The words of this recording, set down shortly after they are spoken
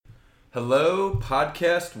Hello,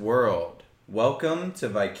 podcast world. Welcome to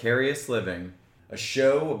Vicarious Living, a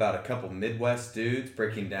show about a couple Midwest dudes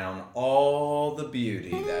breaking down all the beauty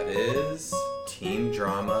that is teen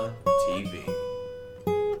drama TV.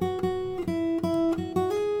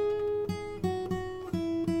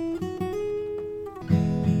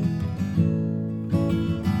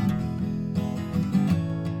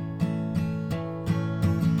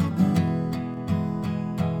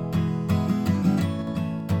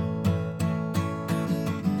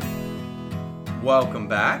 Welcome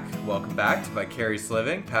back to Vicarious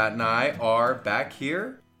Living. Pat and I are back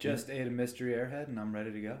here. Just ate a mystery airhead and I'm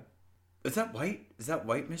ready to go. Is that white? Is that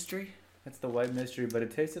white mystery? It's the white mystery, but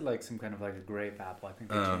it tasted like some kind of like a grape apple. I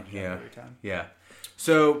think they change it every time. Yeah.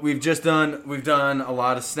 So we've done a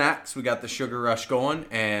lot of snacks. We got the sugar rush going,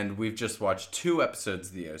 and we've just watched 2 episodes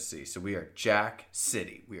of the OC. So we are Jack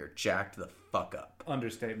City. We are jacked the fuck up.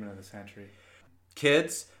 Understatement of the century.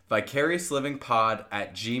 Kids,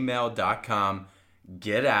 vicariousLivingPod@gmail.com.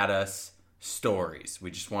 Get at us. Stories.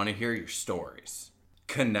 We just want to hear your stories.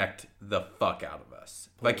 Connect the fuck out of us.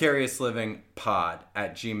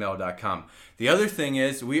 VicariousLivingPod@gmail.com. The other thing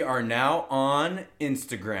is we are now on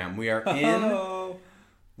Instagram. We're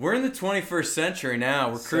in the 21st century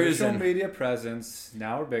now. We're cruising. Social media presence.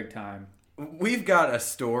 Now we're big time. We've got a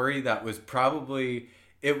story that was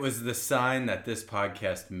it was the sign that this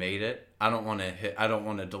podcast made it. I don't want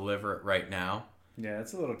to deliver it right now. Yeah,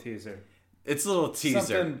 it's a little teaser. It's a little teaser.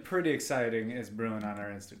 Something pretty exciting is brewing on our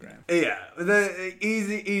Instagram. Yeah,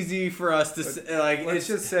 easy for us to say. Let's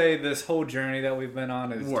just say this whole journey that we've been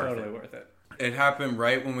on is totally worth it. It happened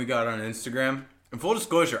right when we got on Instagram. And full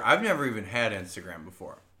disclosure, I've never even had Instagram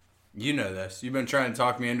before. You know this. You've been trying to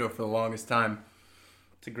talk me into it for the longest time.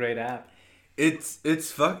 It's a great app. It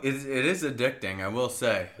is addicting, I will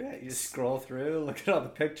say. Yeah, you scroll through, look at all the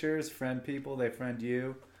pictures, friend people, they friend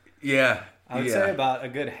you. Yeah. I would say about a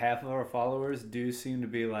good half of our followers do seem to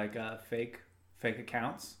be like fake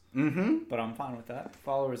accounts. Mm-hmm. But I'm fine with that.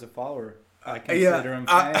 Follower's a follower. I consider them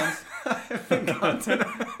fans.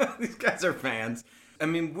 These guys are fans. I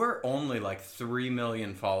mean, we're only like 3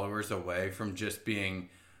 million followers away from just being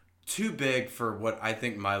too big for what I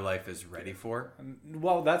think my life is ready for.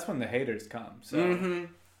 Well, that's when the haters come. So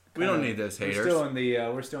we don't need those haters. We're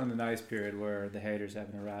still in the nice period where the haters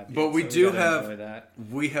haven't arrived yet. But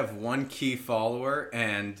we have one key follower,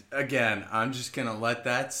 and again, I'm just gonna let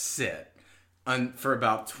that sit for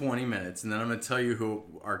about 20 minutes, and then I'm gonna tell you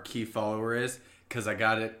who our key follower is because I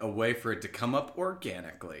got a way for it to come up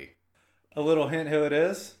organically. A little hint who it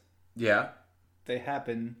is. Yeah. They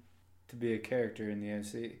happen to be a character in the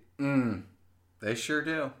OC. They sure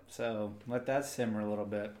do. So let that simmer a little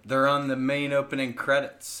bit. They're on the main opening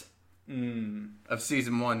credits of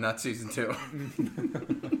season 1, not season 2.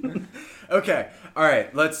 Okay, all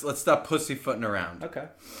right. Let's stop pussyfooting around. Okay.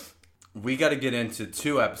 We got to get into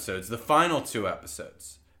 2 episodes, the final 2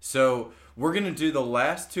 episodes. So we're gonna do the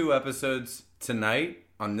last 2 episodes tonight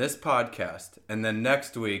on this podcast, and then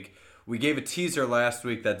next week we gave a teaser last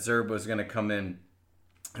week that Zerb was gonna come in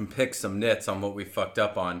and pick some nits on what we fucked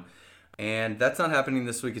up on. And that's not happening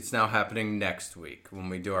this week. It's now happening next week when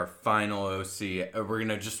we do our final OC. We're going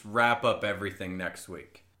to just wrap up everything next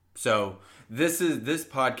week. So this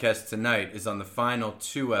podcast tonight is on the final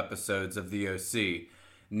 2 episodes of the OC.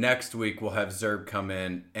 Next week we'll have Zerb come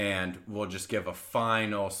in and we'll just give a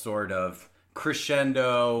final sort of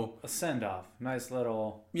crescendo. A send-off. Nice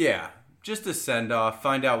little... Yeah, just a send-off.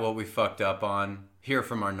 Find out what we fucked up on. Hear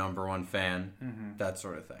from our number 1 fan. That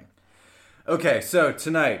sort of thing. Okay, so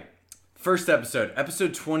tonight... First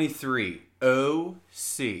episode 23,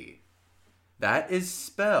 OC. That is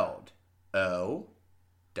spelled O.C.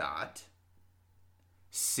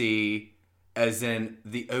 as in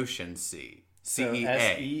the ocean sea. C-E-A. So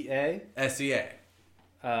S-E-A? S-E-A.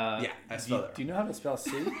 Yeah, I spelled it. Do you know how to spell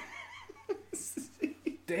C?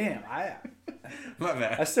 Damn, My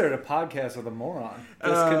bad. I started a podcast with a moron.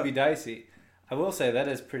 This could be dicey. I will say that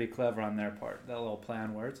is pretty clever on their part, that little play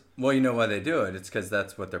on words. Well, you know why they do it. It's because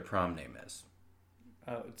that's what their prom name is.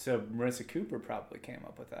 Oh, so Marissa Cooper probably came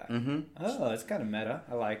up with that. Mm-hmm. Oh, it's kind of meta.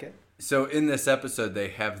 I like it. So in this episode,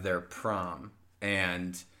 they have their prom,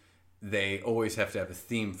 and they always have to have a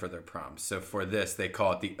theme for their prom. So for this, they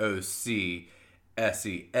call it the OC-SEA,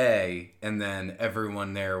 and then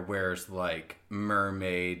everyone there wears like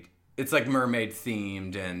mermaid... It's like mermaid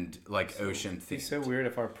themed and like ocean themed. It's so weird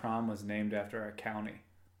if our prom was named after our county.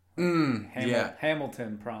 Yeah.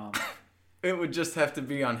 Hamilton prom. It would just have to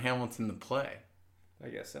be on Hamilton the play. I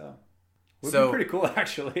guess so. Would be pretty cool,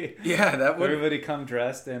 actually. Yeah, that would. Everybody come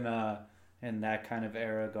dressed in that kind of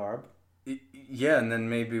era garb. Yeah, and then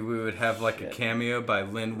maybe we would have like a cameo by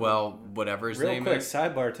Lin-Manuel, whatever his name Real quick, is.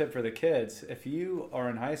 sidebar tip for the kids. If you are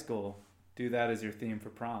in high school, do that as your theme for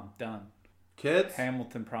prom. Done. Kids?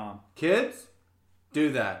 Hamilton prom. Kids?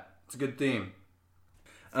 Do that. It's a good theme.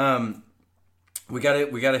 We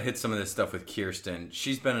gotta hit some of this stuff with Kirsten.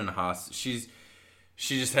 She's been in a hospital.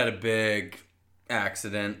 She just had a big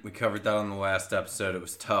accident. We covered that on the last episode. It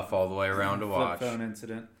was tough all the way around to watch. Flip phone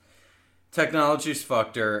incident. Technology's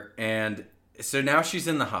fucked her, and so now she's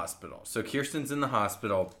in the hospital. So Kirsten's in the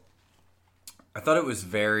hospital. I thought it was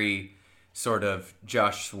very sort of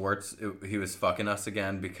Josh Schwartz. He was fucking us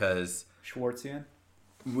again because Schwartzian.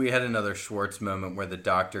 We had another Schwartz moment where the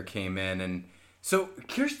doctor came in, and so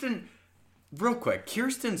Kirsten, real quick,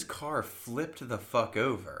 Kirsten's car flipped the fuck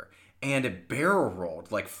over, and it barrel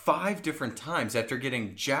rolled like 5 different times after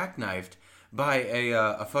getting jackknifed by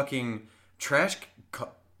a fucking trash.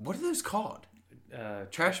 What are those called?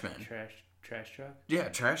 Trash man. Trash truck. Yeah,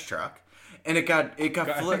 trash truck. And it got flipped.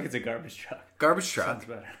 I think it's a garbage truck. Garbage truck. Sounds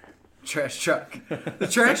better. Trash truck. The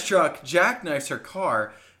trash truck jackknifes her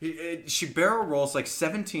car. She barrel rolls like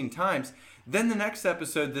 17 times. Then the next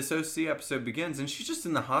episode, this OC episode begins, and she's just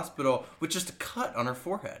in the hospital with just a cut on her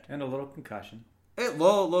forehead. And a little concussion. A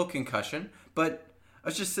low concussion. But I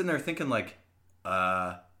was just sitting there thinking like,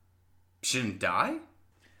 she didn't die?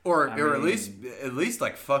 Or at least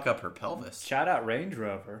like fuck up her pelvis. Shout out Range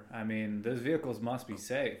Rover. I mean, those vehicles must be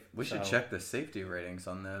safe. We should check the safety ratings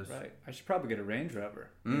on those. Right. I should probably get a Range Rover,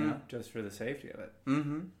 you know, just for the safety of it.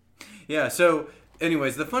 Mm-hmm. Yeah, so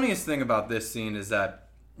anyways, the funniest thing about this scene is that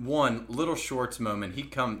one little Schwartz moment,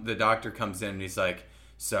 the doctor comes in and he's like,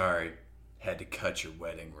 "Sorry, had to cut your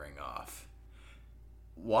wedding ring off."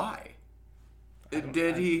 Why?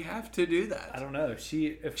 Did he have to do that? I don't know.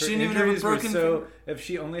 If her injuries were so, if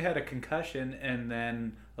she only had a concussion and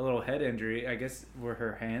then a little head injury, I guess were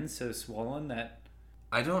her hands so swollen that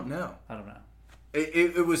I don't know.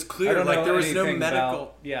 It was clear like there was no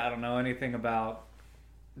medical. I don't know anything about.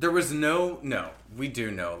 There was no. We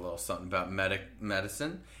do know a little something about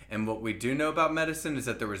medicine, and what we do know about medicine is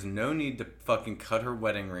that there was no need to fucking cut her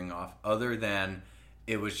wedding ring off, other than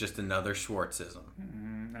it was just another Schwartzism.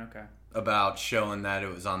 Okay. About showing that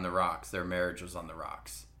it was on the rocks. Their marriage was on the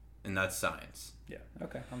rocks. And that's science. Yeah.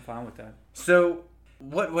 Okay. I'm fine with that. So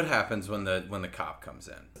what happens when the cop comes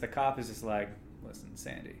in? The cop is just like, "Listen,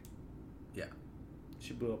 Sandy." Yeah.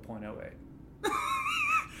 She blew a .08.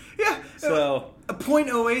 Yeah. So a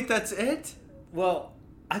 .08, that's it? Well,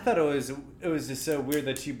 I thought it was just so weird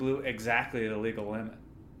that she blew exactly the legal limit.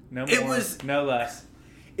 No more, no less.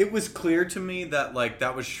 It was clear to me that like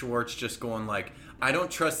that was Schwartz just going like, I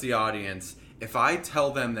don't trust the audience. If I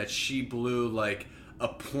tell them that she blew like a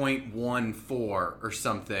 .14 or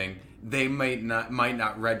something, they might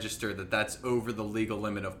not register that that's over the legal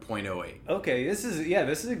limit of .08. Okay, this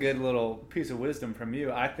is a good little piece of wisdom from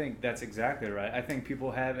you. I think that's exactly right. I think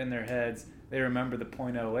people have in their heads, they remember the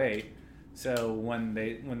 .08. So when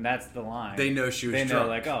that's the line, they know she was drunk. They know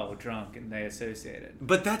like, oh, drunk, and they associate it.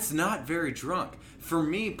 But that's not very drunk. For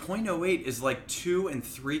me, .08 is like 2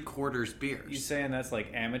 3/4 beers. You saying that's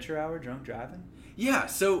like amateur hour drunk driving? Yeah.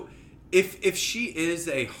 So if she is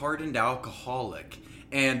a hardened alcoholic,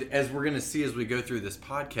 and as we're gonna see as we go through this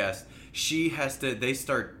podcast, they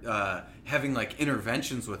start having like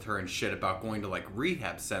interventions with her and shit about going to like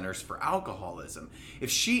rehab centers for alcoholism. If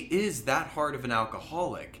she is that hard of an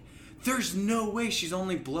alcoholic, there's no way she's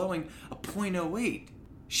only blowing a .08.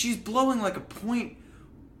 She's blowing like a .20.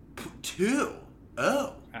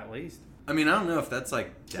 At least. I mean, I don't know if that's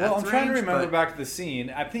like death Well, I'm trying to remember but... back to the scene.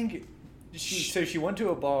 I think she went to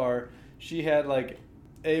a bar. She had like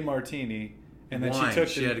a martini, and then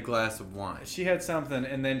she had a glass of wine. She had something,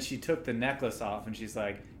 and then she took the necklace off, and she's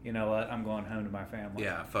like, "You know what? I'm going home to my family."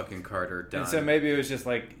 Yeah, fucking Carter done. And so maybe it was just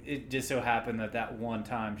like it just so happened that one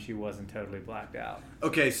time she wasn't totally blacked out.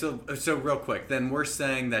 Okay, so real quick, then we're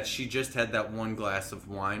saying that she just had that one glass of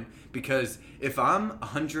wine, because if I'm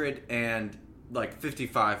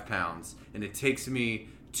 155 pounds and it takes me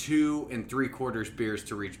 2 3/4 beers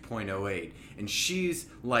to reach .08, and she's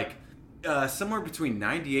like somewhere between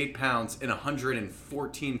 98 pounds and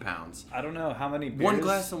 114 pounds. I don't know how many beers. One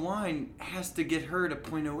glass of wine has to get her to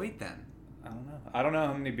 .08 then. I don't know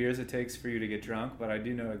how many beers it takes for you to get drunk, but I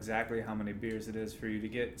do know exactly how many beers it is for you to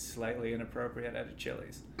get slightly inappropriate at a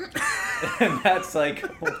Chili's. And that's like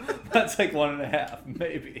 1.5,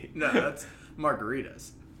 maybe. No, that's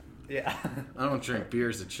margaritas. Yeah. I don't drink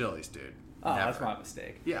beers at Chili's, dude. Oh, never. That's my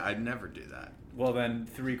mistake. Yeah, I'd never do that. Well, then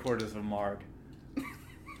 3/4 of a marg.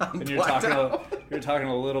 I'm and you're talking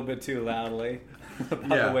a little bit too loudly. about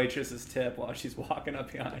Yeah. the waitress's tip while she's walking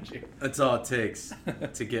up behind you. That's all it takes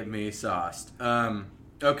to get me sauced.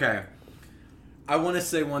 Okay. I want to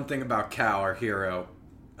say one thing about Cal, our hero.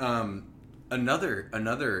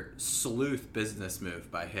 Another sleuth business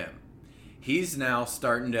move by him. He's now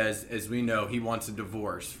starting to, as we know, he wants a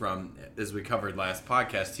divorce from, as we covered last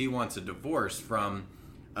podcast, he wants a divorce from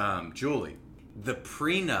Julie. The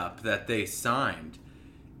prenup that they signed,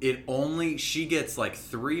 she gets like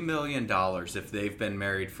 $3 million if they've been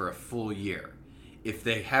married for a full year. If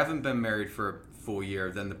they haven't been married for a full year,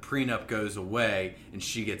 then the prenup goes away and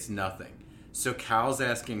she gets nothing. So Cal's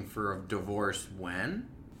asking for a divorce when?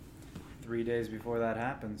 3 days before that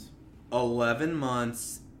happens. 11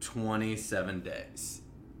 months, 27 days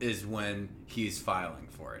is when he's filing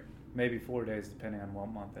for it. Maybe 4 days, depending on what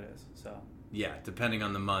month it is. So. Yeah, depending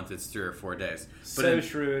on the month, it's 3 or 4 days.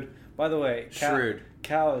 Shrewd. By the way, shrewd.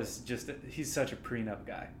 Cal is he's such a prenup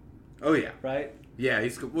guy. Oh, yeah. Right? Yeah,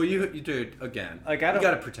 he's good. Well, you do it again. Like, you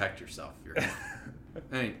got to protect yourself.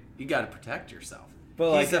 I mean, you got to protect yourself.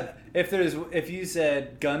 But like, if you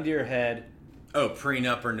said gun to your head, oh,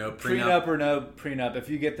 prenup or no prenup? Prenup or no prenup, if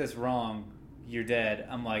you get this wrong, you're dead.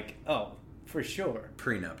 I'm like, oh, for sure.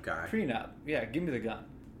 Prenup guy. Prenup. Yeah, give me the gun.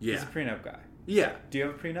 Yeah. He's a prenup guy. Yeah. Do you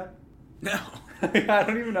have a prenup? No. I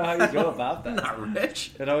don't even know how you go about that. I'm not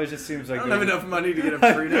rich. It always just seems like I don't have enough money to get a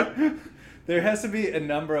prenup. There has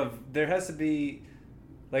to be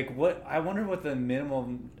like what I wonder what the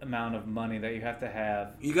minimum amount of money that you have to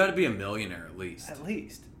have. You got to be a millionaire at least. At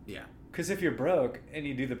least. Yeah. Because if you're broke and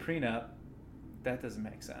you do the prenup, that doesn't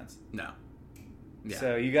make sense. No. Yeah.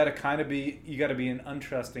 So you got to be an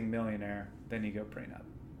untrusting millionaire, then you go prenup.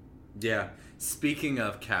 Yeah. Speaking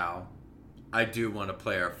of Cal, I do want to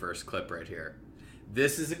play our first clip right here.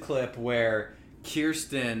 This is a clip where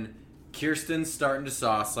Kirsten's starting to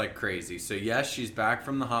sauce like crazy. So yes, she's back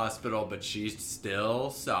from the hospital, but she's still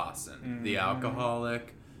saucing the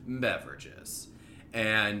alcoholic beverages.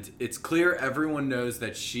 And it's clear everyone knows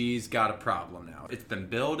that she's got a problem now. It's been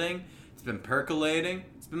building, it's been percolating,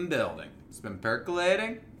 it's been building. It's been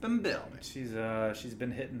percolating, been building. She's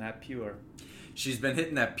been hitting that pure. She's been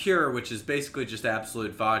hitting that pure, which is basically just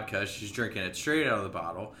absolute vodka. She's drinking it straight out of the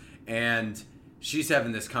bottle. And she's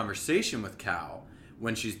having this conversation with Cal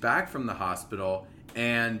when she's back from the hospital.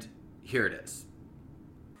 And here it is.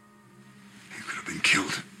 You could have been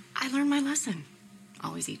killed. I learned my lesson.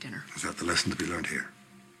 Always eat dinner. Is that the lesson to be learned here?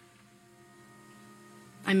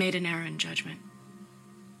 I made an error in judgment.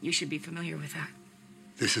 You should be familiar with that.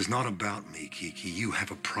 This is not about me, Kiki. You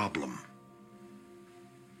have a problem.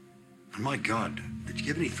 And my God, did you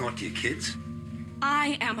give any thought to your kids?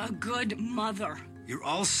 I am a good mother. You're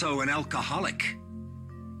also an alcoholic.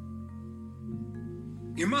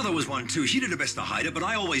 Your mother was one too. She did her best to hide it, but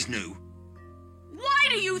I always knew. Why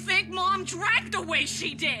do you think Mom drank the way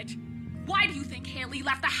she did? Why do you think Haley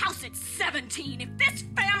left the house at 17? If this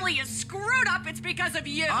family is screwed up, it's because of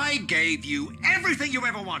you. I gave you everything you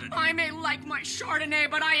ever wanted. I may like my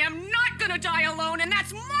Chardonnay, but I am not gonna die alone, and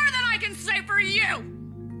that's more than I can say for you.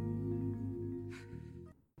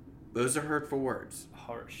 Those are hurtful words.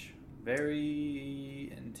 Harsh.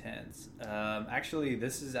 Very intense. Actually,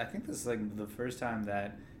 I think this is like the first time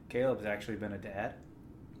that Caleb's actually been a dad.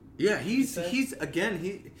 Yeah, he's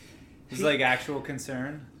like actual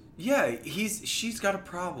concern. Yeah, she's got a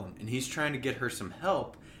problem and he's trying to get her some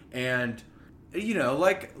help. And you know,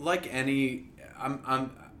 like any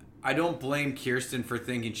I don't blame Kirsten for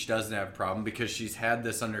thinking she doesn't have a problem because she's had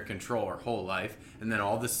this under control her whole life, and then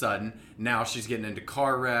all of a sudden now she's getting into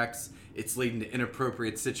car wrecks. It's leading to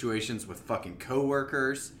inappropriate situations with fucking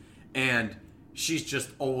coworkers, and she's just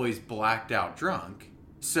always blacked out drunk.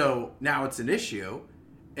 So now it's an issue,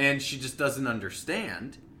 and she just doesn't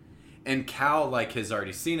understand. And Cal has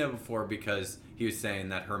already seen it before because he was saying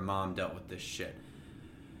that her mom dealt with this shit.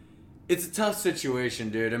 It's a tough situation,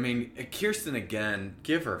 dude. I mean, Kirsten, again,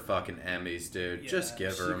 give her fucking Emmys, dude. Yeah, just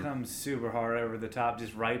give her them. She comes super hard over the top,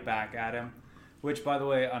 just right back at him. Which, by the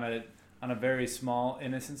way, on a very small,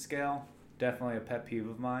 innocent scale, definitely a pet peeve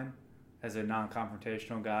of mine as a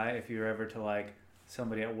non-confrontational guy. If you're ever to,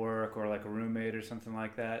 somebody at work or, a roommate or something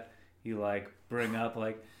like that, you, bring up,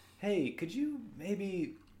 hey, could you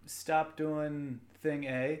maybe stop doing thing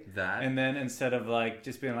A? That? And then instead of,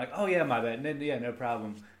 just being like, oh, yeah, my bad. Yeah, no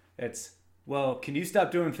problem. It's, well, can you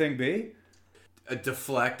stop doing thing B?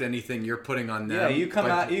 Deflect anything you're putting on them. Yeah, you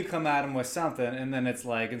come at them with something, and then it's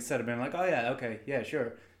instead of being like, oh yeah, okay, yeah,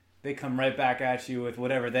 sure, they come right back at you with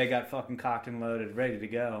whatever they got fucking cocked and loaded, ready to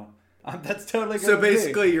go. That's totally good. So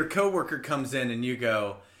basically, your coworker comes in and you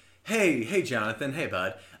go, hey, Jonathan, hey,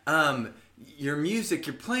 bud, You're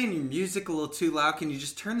playing your music a little too loud. Can you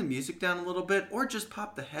just turn the music down a little bit, or just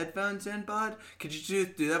pop the headphones in, bud? Could you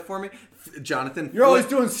do that for me, Jonathan? You're always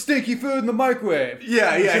doing stinky food in the microwave.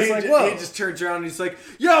 Yeah. He Just turns around and he's like,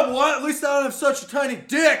 yeah, well, at least I don't have such a tiny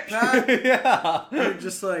dick, Pat. Yeah. And you're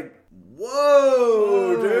just like,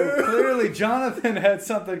 whoa, dude. Clearly, Jonathan had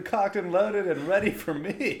something cocked and loaded and ready for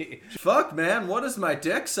me. Fuck, man, what does my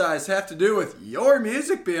dick size have to do with your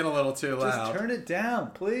music being a little too loud? Just turn it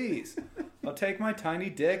down, please. I'll take my tiny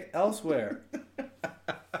dick elsewhere.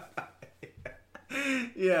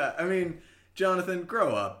 Yeah, I mean, Jonathan,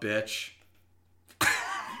 grow up, bitch.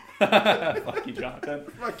 Fuck you, Jonathan.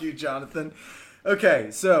 Fuck you, Jonathan. Okay,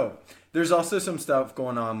 so there's also some stuff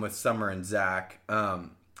going on with Summer and Zach.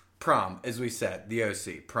 Prom, as we said, the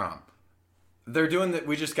OC, prom. They're doing that.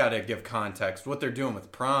 We just got to give context. What they're doing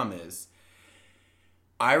with prom is,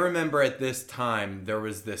 I remember at this time there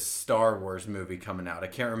was this Star Wars movie coming out. I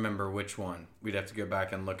can't remember which one. We'd have to go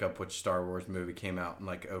back and look up which Star Wars movie came out in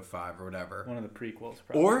like 2005 or whatever. One of the prequels,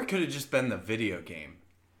 probably. Or it could have just been the video game.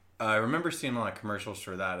 I remember seeing a lot of commercials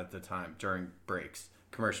for that at the time during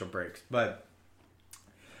commercial breaks. But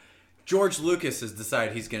George Lucas has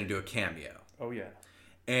decided he's going to do a cameo. Oh, yeah.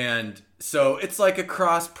 And so it's like a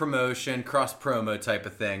cross-promotion, cross-promo type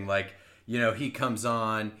of thing. Like, you know, he comes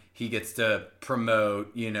on, he gets to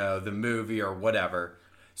promote, you know, the movie or whatever.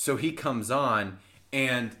 So he comes on,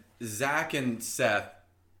 and Zach and Seth,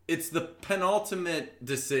 it's the penultimate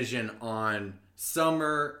decision on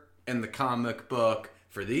Summer and the comic book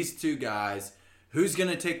for these two guys. Who's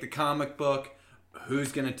going to take the comic book?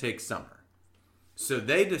 Who's going to take Summer? So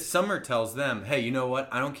Summer tells them, hey, you know what?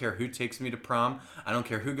 I don't care who takes me to prom. I don't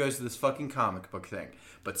care who goes to this fucking comic book thing.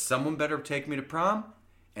 But someone better take me to prom,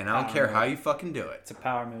 and I don't care how you fucking do it. It's a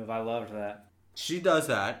power move. I loved that. She does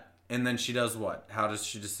that, and then she does what? How does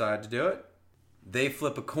she decide to do it? They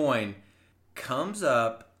flip a coin, comes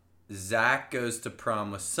up, Zach goes to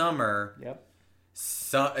prom with Summer. Yep.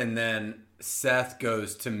 And then Seth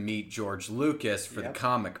goes to meet George Lucas for the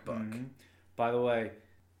comic book. Mm-hmm. By the way,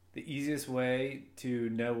 the easiest way to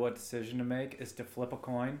know what decision to make is to flip a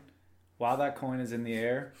coin. While that coin is in the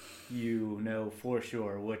air, you know for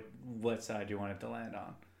sure what side you want it to land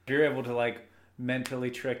on. If you're able to like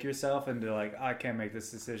mentally trick yourself into like, I can't make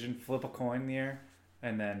this decision, flip a coin in the air,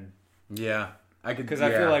 and then... Yeah. Because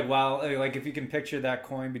I feel like like if you can picture that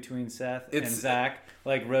coin between Seth and Zach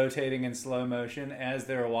like rotating in slow motion as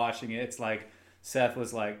they were watching it, it's like Seth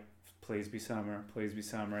was like, please be Summer,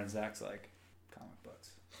 and Zach's like, comic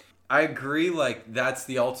books. I agree, like that's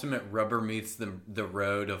the ultimate rubber meets the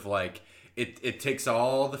road of like it takes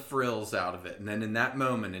all the frills out of it, and then in that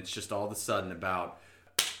moment it's just all of a sudden about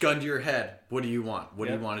gun to your head, what do you want? What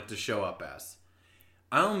do you want it to show up as?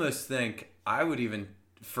 I almost think I would even,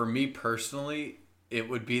 for me personally, it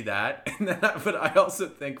would be that. But I also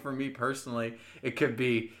think for me personally, it could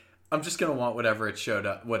be, I'm just going to want whatever it showed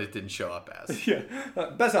up, what it didn't show up as. Yeah.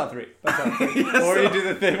 Best out three. You do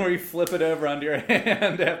the thing where you flip it over onto your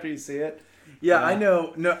hand after you see it. Yeah, I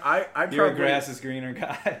know. No, I probably... You're a grass is greener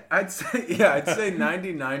guy. I'd say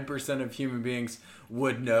 99% of human beings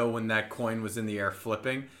would know when that coin was in the air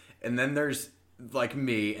flipping. And then there's like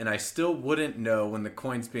me, and I still wouldn't know when the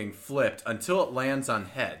coin's being flipped until it lands on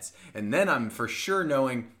heads. And then I'm for sure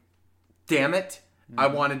knowing, damn it, I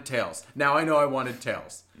wanted tails. Now I know I wanted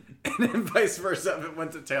tails. And then vice versa, if it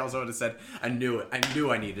went to tails, I would have said, I knew it. I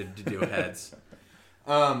knew I needed to do heads.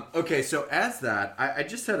 Okay, so as that, I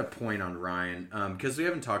just had a point on Ryan, because we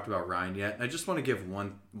haven't talked about Ryan yet. I just want to give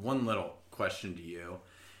one little question to you.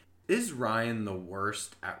 Is Ryan the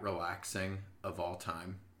worst at relaxing of all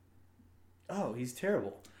time? Oh, he's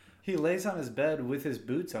terrible. He lays on his bed with his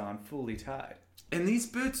boots on, fully tied. And these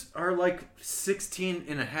boots are like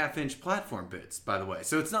 16.5-inch platform boots, by the way.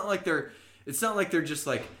 So it's not like they're just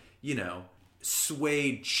like, you know,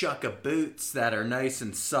 suede chukka boots that are nice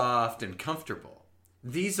and soft and comfortable.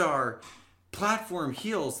 These are platform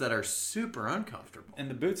heels that are super uncomfortable. And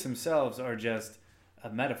the boots themselves are just a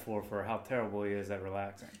metaphor for how terrible he is at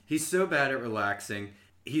relaxing. He's so bad at relaxing.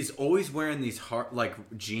 He's always wearing these hard, like,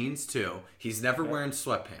 jeans, too. He's never wearing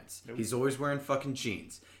sweatpants. Nope. He's always wearing fucking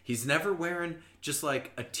jeans. He's never wearing just,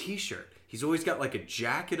 like, a t-shirt. He's always got, like, a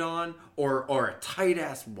jacket on or a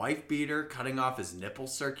tight-ass wife beater cutting off his nipple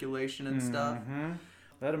circulation and stuff.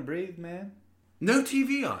 Let him breathe, man. No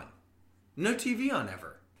TV on. No TV on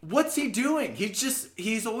ever. What's he doing?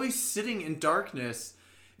 He's always sitting in darkness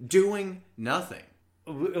doing nothing.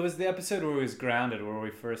 It was the episode where he was grounded where we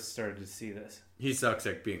first started to see this. He sucks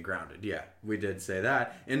at being grounded. Yeah, we did say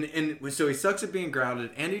that. And so he sucks at being grounded,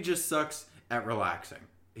 and he just sucks at relaxing.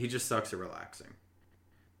 He just sucks at relaxing.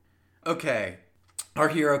 Okay, our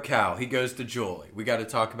hero Cal, he goes to Julie. We got to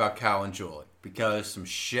talk about Cal and Julie because some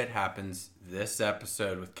shit happens this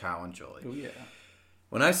episode with Cal and Julie. Oh, yeah.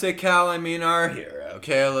 When I say Cal, I mean our hero,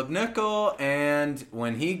 Caleb Nickel. And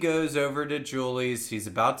when he goes over to Julie's, he's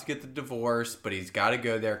about to get the divorce, but he's got to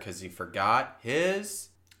go there because he forgot his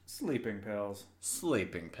Sleeping pills.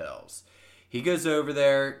 sleeping pills. He goes over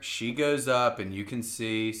there, she goes up, and you can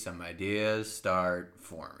see some ideas start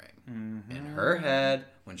forming in her head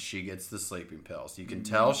when she gets the sleeping pills. You can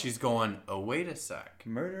tell she's going, oh, wait a sec.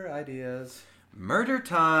 Murder ideas. Murder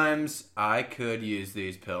times, I could use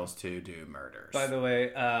these pills to do murders. By the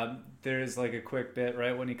way, there's like a quick bit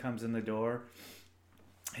right when he comes in the door.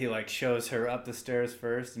 He like shows her up the stairs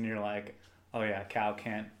first, and you're like, oh yeah, Cal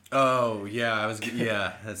can't. Oh, yeah,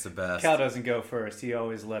 yeah, that's the best. Cal doesn't go first. He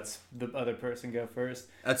always lets the other person go first.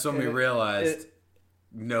 That's when we realized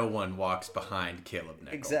no one walks behind Caleb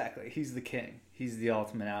Nickel. Exactly. He's the king. He's the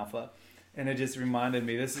ultimate alpha. And it just reminded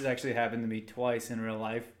me, this has actually happened to me twice in real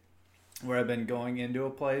life, where I've been going into a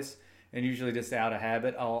place, and usually just out of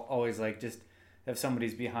habit, I'll always like just, if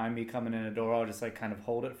somebody's behind me coming in a door, I'll just like kind of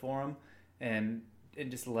hold it for them and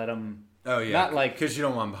just let them. Oh, yeah. Not like. Because you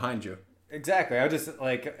don't want them behind you. Exactly. I'll just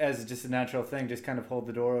like, as just a natural thing, just kind of hold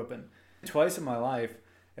the door open. Twice in my life,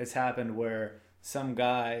 it's happened where some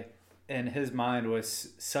guy in his mind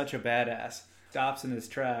was such a badass, stops in his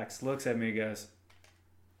tracks, looks at me and goes,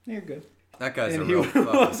 you're good. That guy's And a he real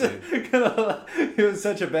fucking dude. he was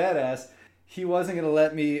such a badass. He wasn't going to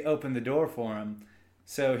let me open the door for him.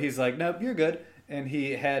 So he's like, nope, you're good. And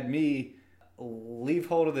he had me leave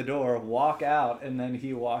hold of the door, walk out, and then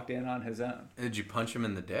he walked in on his own. Did you punch him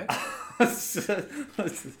in the dick? I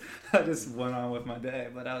just went on with my day,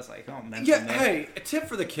 but I was like, oh, man. Yeah, hey, a tip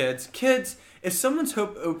for the kids. Kids, if someone's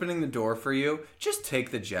opening the door for you, just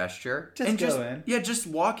take the gesture. Just go in. Yeah, just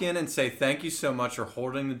walk in and say, thank you so much for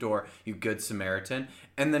holding the door, you good Samaritan.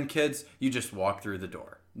 And then, kids, you just walk through the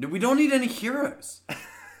door. We don't need any heroes.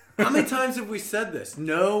 How many times have we said this?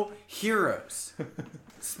 No heroes.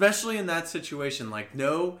 Especially in that situation, like,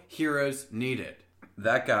 no heroes needed.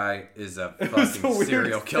 That guy is a fucking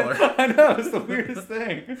serial killer. I know, it was the weirdest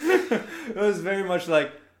thing. It was very much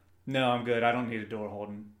like, no, I'm good. I don't need a door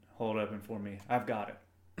hold open for me. I've got it.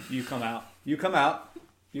 You come out. You come out.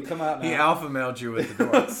 You come out now. He alpha mailed you with the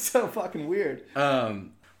door. It's so fucking weird.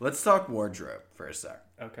 Let's talk wardrobe for a sec.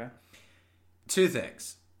 Okay. Two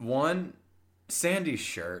things. One, Sandy's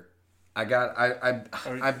shirt.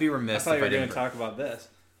 I'd be remiss I thought if you I were going didn't. to talk about this.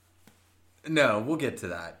 No, we'll get to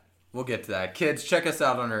that. Kids, check us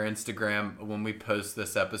out on our Instagram when we post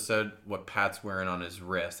this episode, what Pat's wearing on his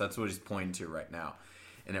wrist. That's what he's pointing to right now.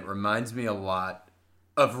 And it reminds me a lot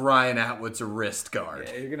of Ryan Atwood's wrist guard.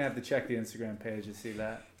 Yeah, you're going to have to check the Instagram page to see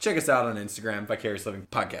that. Check us out on Instagram, Vicarious Living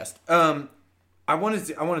Podcast. I want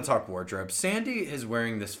to talk wardrobe. Sandy is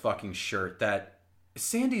wearing this fucking shirt that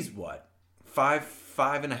Sandy's what?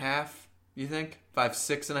 5'5.5", you think?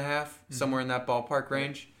 5'6.5", somewhere in that ballpark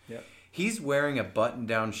range. Yep. He's wearing a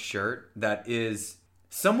button-down shirt that is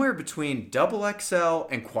somewhere between double XL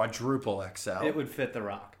and quadruple XL. It would fit The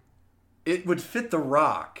Rock. It would fit The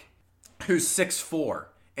Rock, who's 6'4"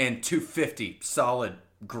 and 250 solid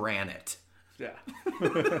granite. Yeah.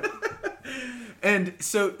 And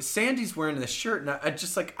so Sandy's wearing this shirt, and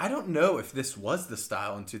I don't know if this was the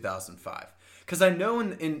style in 2005. Because I know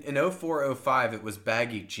in 04, 05 it was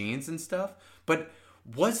baggy jeans and stuff, but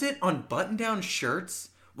was it on button-down shirts?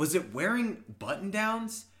 Was it wearing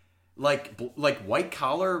button-downs? Like white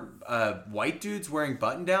collar white dudes wearing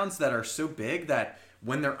button-downs that are so big that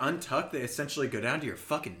when they're untucked, they essentially go down to your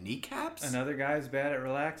fucking kneecaps? Another guy's bad at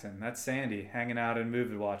relaxing. That's Sandy, hanging out in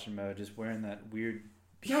movie watching mode, just wearing that weird.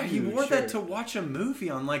 Yeah, he huge wore that shirt to watch a movie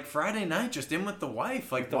on like Friday night, just in with the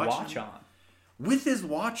wife, like with the watch on. with his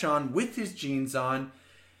watch on, with his jeans on.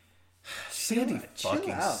 Sandy Chill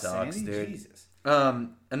fucking out, sucks, Sandy. dude. Jesus.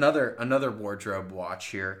 Another wardrobe watch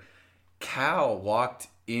here. Cal walked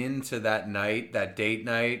into that date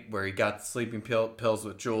night where he got the sleeping pills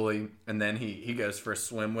with Julie, and then he goes for a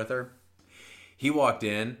swim with her. He walked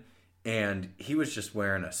in, and he was just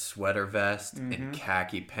wearing a sweater vest and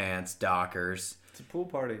khaki pants, Dockers, It's a pool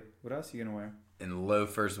party. What else are you going to wear? and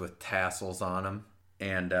loafers with tassels on them.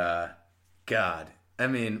 And, God, I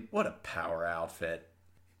mean, what a power outfit.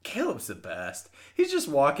 Caleb's the best. He's just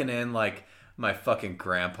walking in like my fucking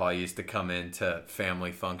grandpa used to come into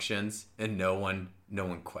family functions, and no one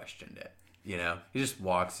questioned it. You know? He just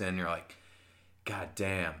walks in, you're like, God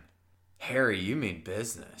damn. Harry, you mean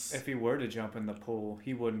business. If he were to jump in the pool,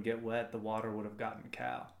 he wouldn't get wet. The water would have gotten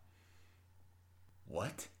Cal.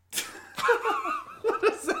 What? What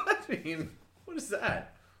does that mean? What is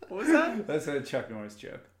that? What was that? That's a Chuck Norris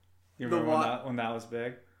joke. You The remember wa- when that was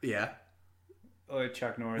big? Yeah. Oh,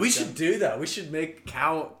 Chuck Norris. We should do that. We should make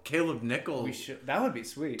Caleb Nickel. We should. That would be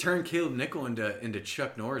sweet. Turn Caleb Nickel into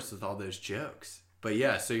Chuck Norris with all those jokes. But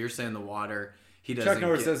yeah, so you're saying the water, he doesn't. Chuck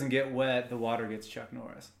Norris doesn't get wet. The water gets Chuck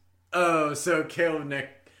Norris. Oh, so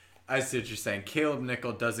I see what you're saying. Caleb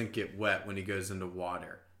Nickel doesn't get wet when he goes into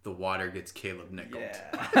water. The water gets Caleb Nickel.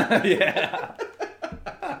 Yeah. Yeah.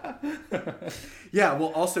 Yeah, well,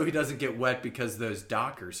 also he doesn't get wet because those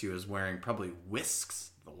Dockers he was wearing probably whisks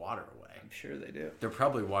the water away. I'm sure they do. They're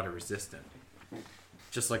probably water resistant.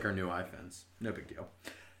 Just like our new iPhones. No big deal.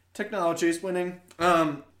 Technology's winning.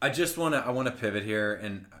 I want to pivot here,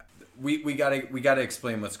 and we gotta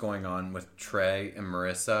explain what's going on with Trey and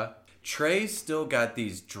Marissa. Trey's still got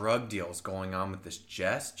these drug deals going on with this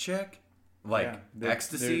Jess chick,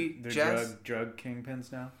 ecstasy they're Jess. drug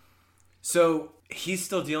kingpins now. So he's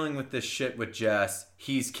still dealing with this shit with Jess.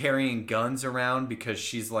 He's carrying guns around because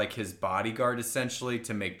she's like his bodyguard essentially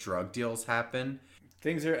to make drug deals happen.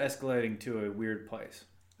 Things are escalating to a weird place.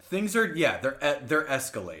 Things are they're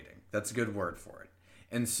escalating. That's a good word for it.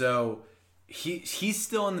 And so he's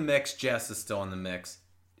still in the mix. Jess is still in the mix.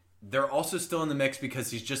 They're also still in the mix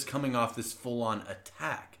because he's just coming off this full-on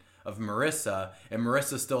attack of Marissa, and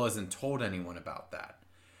Marissa still hasn't told anyone about that.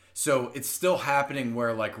 So it's still happening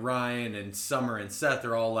where like Ryan and Summer and Seth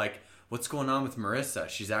are all like, what's going on with Marissa?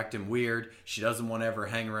 She's acting weird. She doesn't want to ever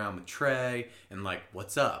hang around with Trey. And like,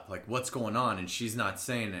 what's up? Like, what's going on? And she's not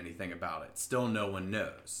saying anything about it. Still no one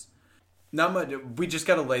knows. Not much. We just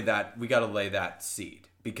got to lay that seed.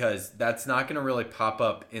 Because that's not going to really pop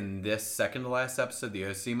up in this second to last episode, the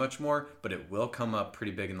OC, much more. But it will come up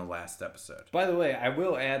pretty big in the last episode. By the way, I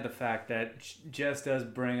will add the fact that Jess does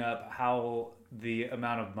bring up how the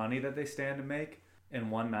amount of money that they stand to make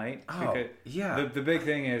in one night. Oh, yeah. The big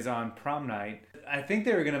thing is on prom night, I think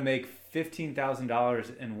they were going to make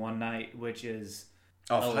 $15,000 in one night, which is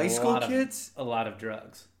Of high school kids? A lot of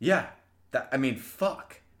drugs. Yeah.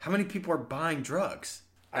 Fuck. How many people are buying drugs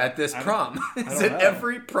at this prom? Is it know.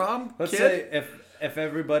 every prom Let's kid? say if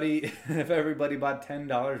everybody bought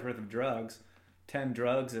 $10 worth of drugs, 10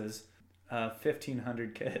 drugs is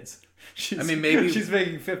 1,500 kids. Maybe she's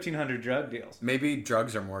making 1,500 drug deals. Maybe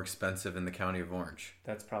drugs are more expensive in the county of Orange.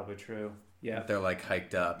 That's probably true. Yeah, They're like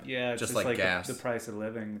hiked up. yeah, it's just like gas. the price of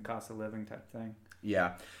living, the cost of living type thing.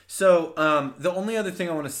 Yeah. So the only other thing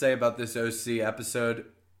I want to say about this OC episode,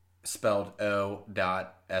 spelled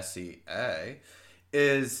O.SEA,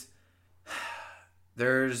 is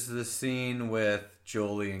there's the scene with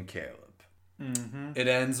Julie and Caleb. Mm-hmm. It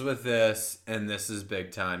ends with this, and this is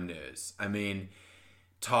big time news. I mean,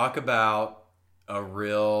 talk about a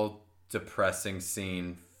real depressing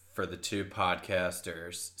scene for the two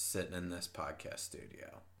podcasters sitting in this podcast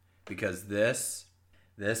studio. Because this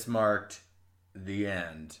marked the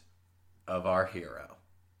end of our hero.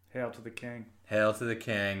 Hail to the king. Hail to the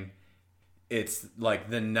king. It's like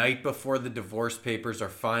the night before the divorce papers are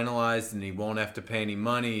finalized and he won't have to pay any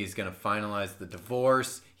money. He's going to finalize the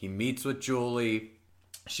divorce. He meets with Julie.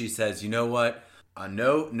 She says, you know what?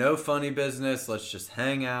 No funny business. Let's just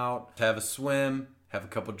hang out, have a swim, have a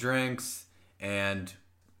couple drinks, and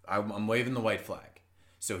I'm waving the white flag.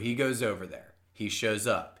 So he goes over there. He shows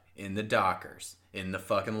up in the Dockers, in the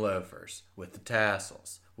fucking loafers, with the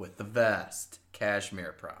tassels, with the vest,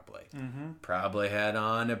 cashmere probably. Mm-hmm. Probably had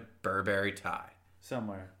on a Burberry tie.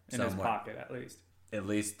 Somewhere in his pocket, at least. At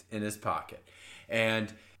least in his pocket.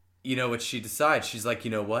 And you know what she decides? She's like,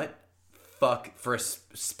 you know what? Fuck. For a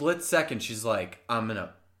split second, she's like, I'm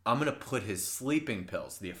gonna put his sleeping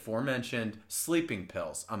pills, the aforementioned sleeping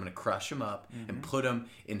pills, I'm gonna crush them up and put them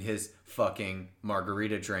in his fucking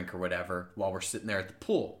margarita drink or whatever while we're sitting there at the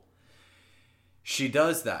pool. She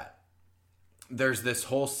does that. There's this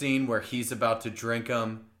whole scene where he's about to drink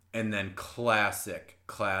them, and then classic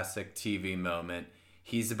TV moment.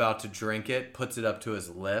 He's about to drink it, puts it up to his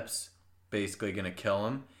lips, basically gonna kill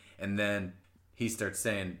him, and then he starts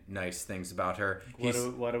saying nice things about her.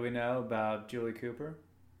 What do we know about Julie Cooper?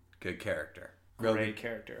 Good character. Great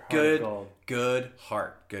character. Good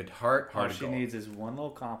heart of gold. All she needs is one little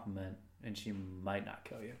compliment, and she might not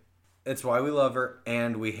kill you. It's why we love her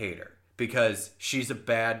and we hate her. Because she's a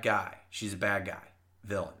bad guy. She's a bad guy.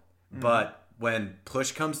 Villain. Mm-hmm. But when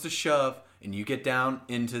push comes to shove and you get down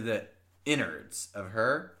into the innards of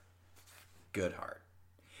her, good heart.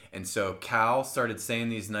 And so Cal started saying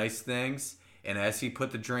these nice things, and as he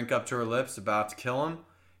put the drink up to her lips, about to kill him,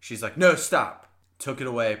 she's like, no, stop. Took it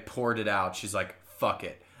away, poured it out. She's like, fuck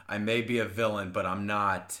it. I may be a villain, but I'm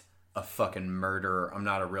not a fucking murderer. I'm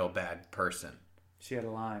not a real bad person. She had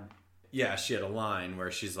a line. Yeah, she had a line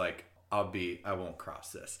where she's like, I won't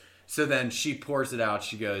cross this. So then she pours it out.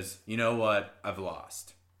 She goes, you know what? I've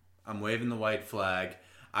lost. I'm waving the white flag.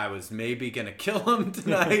 I was maybe going to kill him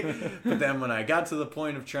tonight, but then when I got to the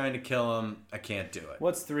point of trying to kill him, I can't do it.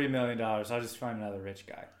 What's $3 million? I'll just find another rich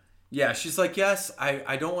guy. Yeah, she's like, yes,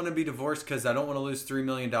 I don't want to be divorced because I don't want to lose $3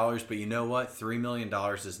 million, but you know what? $3 million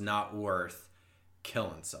is not worth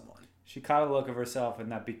killing someone. She caught a look of herself in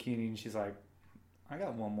that bikini, and she's like, I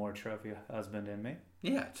got one more trophy husband in me.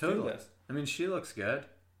 Yeah, totally. Do this. I mean, she looks good.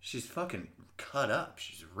 She's fucking cut up.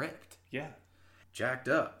 She's ripped. Yeah. Jacked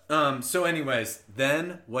up. So anyways,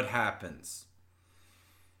 then what happens?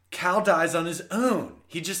 Cal dies on his own.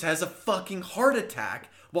 He just has a fucking heart attack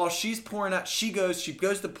while she's pouring out. She goes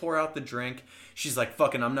to pour out the drink. She's like,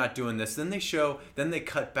 fucking, I'm not doing this. Then they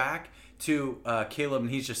cut back to Caleb, and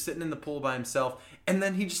he's just sitting in the pool by himself. And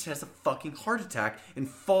then he just has a fucking heart attack and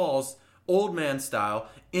falls, old man style,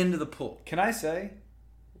 into the pool. Can I say,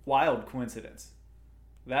 wild coincidence.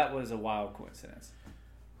 That was a wild coincidence.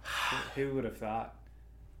 Who would have thought?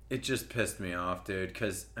 It just pissed me off, dude,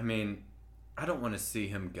 because, I mean, I don't want to see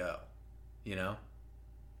him go, you know?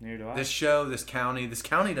 Neither do I. This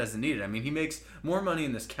county doesn't need it. I mean, he makes more money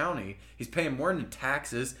in this county. He's paying more in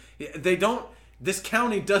taxes. This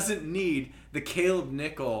county doesn't need the Caleb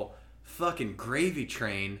Nickel fucking gravy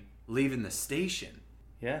train leaving the station.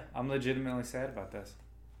 Yeah, I'm legitimately sad about this.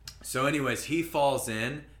 So anyways, he falls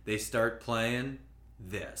in. They start playing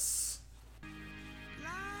this.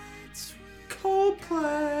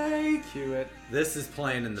 Coldplay. Cue it. This is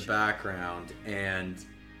playing in the background, and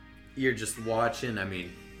you're just watching. I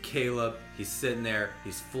mean, Caleb, he's sitting there,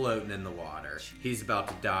 he's floating in the water. He's about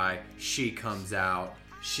to die. She comes out.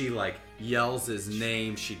 She, like, yells his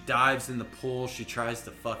name. She dives in the pool. She tries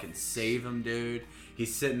to fucking save him, dude.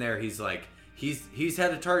 He's sitting there. He's like, he's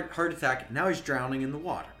had a heart attack. Now he's drowning in the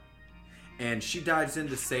water. And she dives in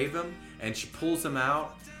to save him, and she pulls him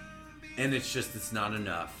out, and it's not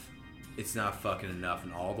enough. It's not fucking enough.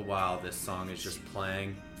 And all the while, this song is just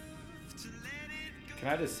playing. Can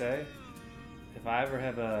I just say, if I ever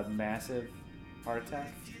have a massive heart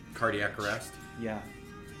attack, Cardiac arrest? yeah,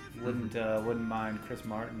 wouldn't mind Chris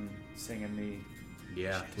Martin singing me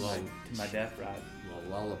Yeah. to my death ride. Well,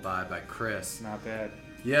 Lullaby by Chris. Not bad.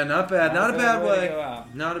 Yeah, not bad. Not a bad way. to go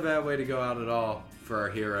out. Not a bad way to go out at all for our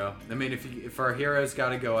hero. I mean, if our hero's got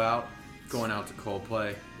to go out, going out to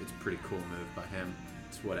Coldplay, it's a pretty cool move by him.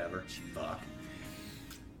 It's whatever. Fuck.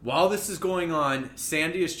 While this is going on,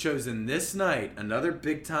 Sandy has chosen this night, another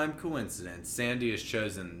big time coincidence. Sandy has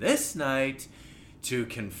chosen this night to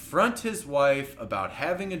confront his wife about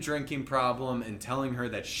having a drinking problem and telling her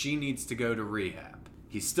that she needs to go to rehab.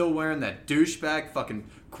 He's still wearing that douchebag fucking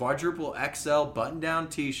quadruple XL button-down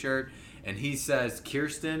t-shirt, and he says,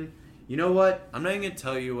 Kirsten, you know what? I'm not even going to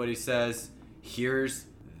tell you what he says. Here's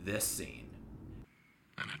this scene.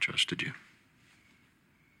 And I trusted you.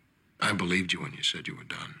 I believed you when you said you were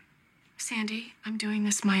done. Sandy, I'm doing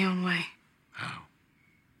this my own way. How?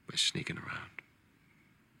 By sneaking around.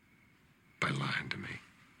 By lying to me.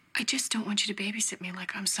 I just don't want you to babysit me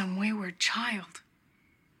like I'm some wayward child.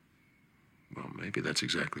 Well, maybe that's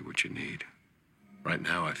exactly what you need. Right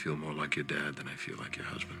now, I feel more like your dad than I feel like your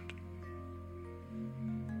husband.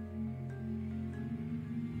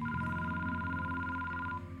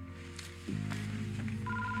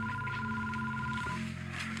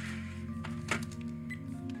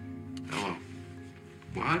 Hello.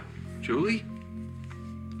 What? Julie?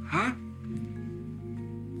 Huh?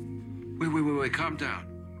 Wait, calm down.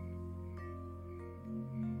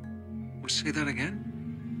 Well, say that again?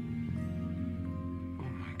 Oh,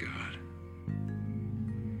 my God.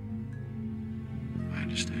 I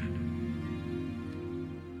understand.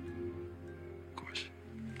 Of course.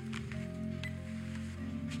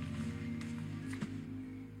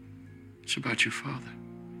 It's about your father.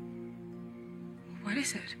 What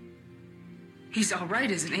is it? He's all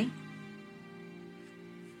right, isn't he?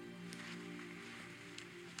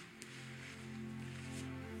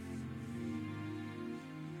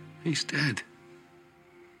 He's dead.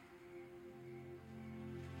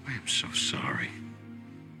 I am so sorry.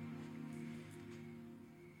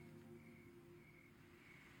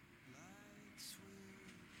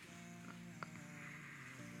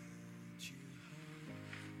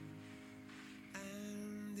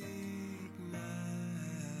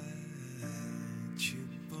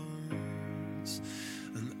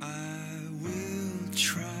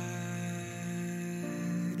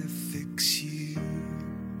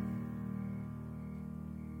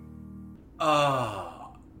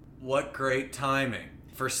 Oh, what great timing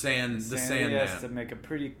for the Sandy Sandman. has to make a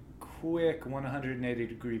pretty quick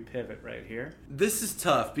 180-degree pivot right here. This is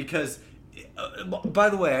tough because, by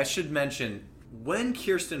the way, I should mention, when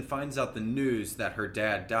Kirsten finds out the news that her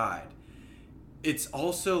dad died, it's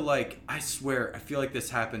also like, I swear, I feel like this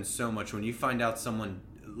happens so much when you find out someone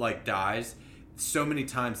like dies. So many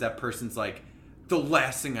times that person's like, the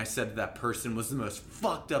last thing I said to that person was the most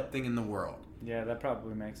fucked up thing in the world. Yeah, that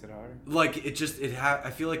probably makes it harder. Like, I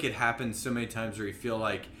feel like it happens so many times where you feel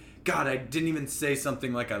like, God, I didn't even say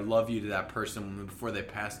something like I love you to that person before they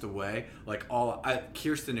passed away. Like,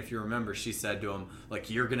 Kirsten, if you remember, she said to him,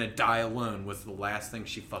 like, you're gonna die alone was the last thing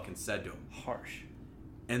she fucking said to him. Harsh.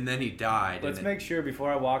 And then he died. Let's make sure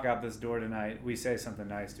before I walk out this door tonight, we say something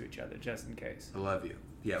nice to each other, just in case. I love you.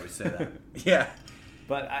 Yeah, we say that. Yeah.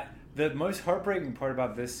 But the most heartbreaking part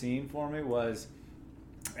about this scene for me was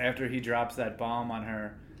after he drops that bomb on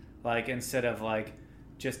her, like, instead of, like,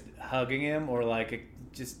 just hugging him or, like,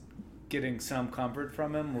 just getting some comfort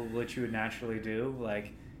from him, which you would naturally do.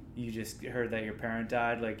 Like, you just heard that your parent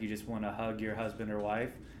died, like, you just want to hug your husband or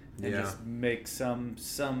wife and just make some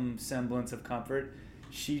semblance of comfort.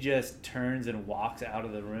 She just turns and walks out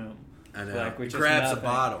of the room. I know. Like, with Grabs a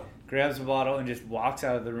bottle. Grabs a bottle and just walks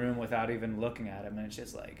out of the room without even looking at him. And it's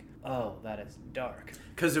just like, oh, that is dark.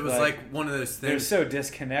 Because it was like one of those things. They're so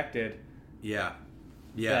disconnected. Yeah.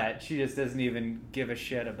 That she just doesn't even give a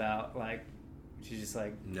shit about, like, she's just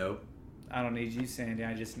like, nope. I don't need you, Sandy.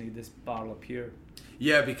 I just need this bottle of pure.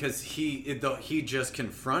 Yeah, because he just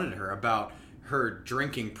confronted her about her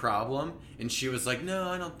drinking problem, and she was like, no,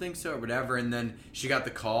 I don't think so, or whatever. And then she got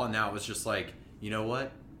the call, and now it was just like, you know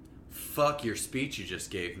what? Fuck your speech you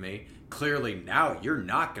just gave me. Clearly now you're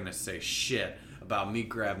not going to say shit about me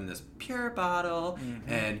grabbing this pure bottle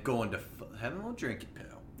and going to having a little drinky poo.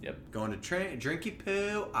 Yep. Going to Drinky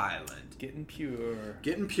Poo Island. Getting pure.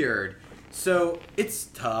 Getting pured. So, it's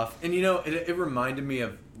tough. And, you know, it reminded me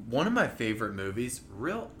of one of my favorite movies,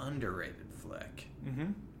 real underrated flick.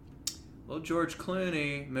 Mm-hmm. Little George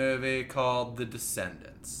Clooney movie called The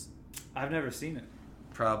Descendants. I've never seen it.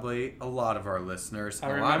 Probably a lot of our listeners.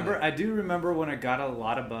 I do remember when it got a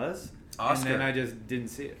lot of buzz. Oscar. And then I just didn't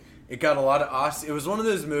see it. It got a lot of Oscar. It was one of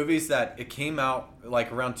those movies that it came out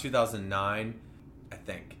like around 2009, I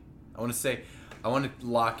think. I want to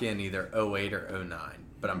lock in either 08 or 09,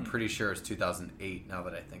 but I'm pretty sure it's 2008 now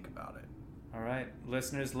that I think about it. All right.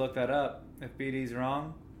 Listeners, look that up. If BD's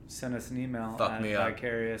wrong, send us an email Fuck me up.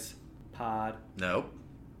 VicariousPod. Nope.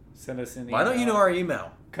 Send us an email. Why don't you know our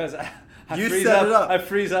email? Because You set it up. I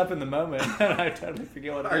freeze up in the moment and I totally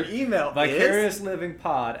forget what Our it is. email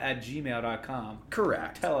VicariousLivingPod@gmail.com.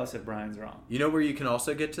 Correct. Tell us if Brian's wrong. You know where you can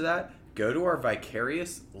also get to that? Go to our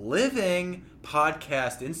Vicarious Living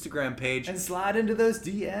podcast Instagram page. And slide into those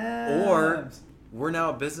DMs. Or we're now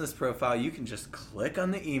a business profile. You can just click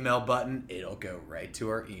on the email button. It'll go right to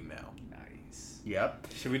our email. Nice. Yep.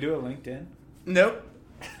 Should we do a LinkedIn? Nope.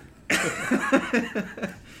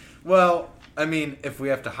 Well, I mean, if we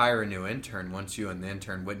have to hire a new intern, once you and the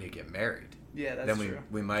intern Whitney get married, Yeah, that's then true.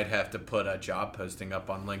 we might have to put a job posting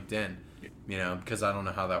up on LinkedIn. You know, because I don't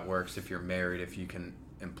know how that works if you're married, if you can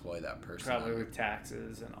employ that person. Probably with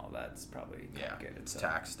taxes and all that's probably complicated. It's so.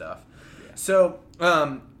 tax stuff. Yeah. So,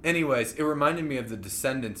 anyways, it reminded me of The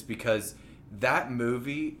Descendants because that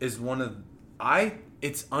movie is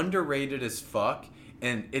it's underrated as fuck,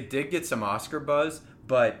 and it did get some Oscar buzz,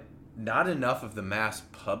 but not enough of the mass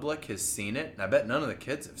public has seen it. And I bet none of the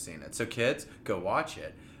kids have seen it. So kids, go watch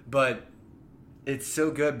it. But it's so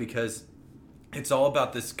good because it's all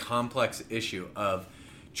about this complex issue of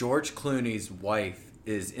George Clooney's wife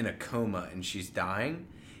is in a coma and she's dying.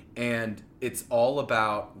 And it's all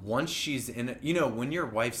about once she's in it, you know, when your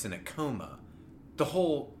wife's in a coma, the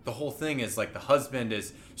whole thing is like the husband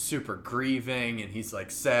is super grieving and he's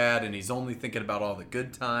like sad and he's only thinking about all the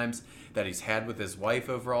good times that he's had with his wife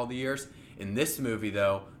over all the years. In this movie,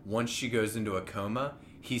 though, once she goes into a coma,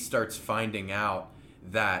 he starts finding out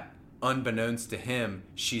that unbeknownst to him,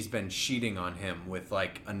 she's been cheating on him with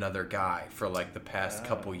like another guy for like the past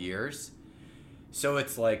couple years. So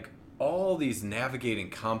it's like all these navigating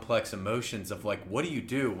complex emotions of like, what do you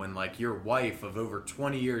do when like your wife of over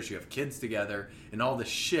 20 years, you have kids together and all this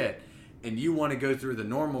shit, and you want to go through the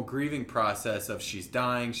normal grieving process of she's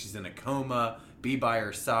dying, she's in a coma, be by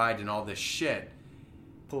her side and all this shit.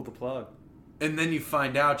 Pull the plug. And then you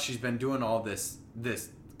find out she's been doing all this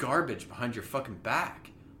garbage behind your fucking back,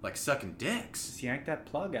 like sucking dicks. Just yank that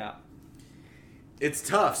plug out. It's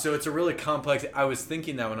tough. So it's a really complex. I was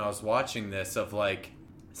thinking that when I was watching this of like,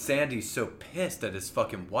 Sandy's so pissed at his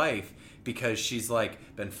fucking wife because she's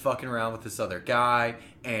like been fucking around with this other guy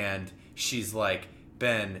and she's like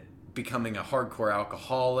been becoming a hardcore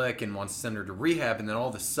alcoholic and wants to send her to rehab, and then all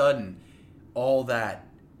of a sudden all that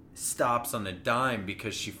stops on a dime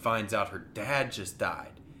because she finds out her dad just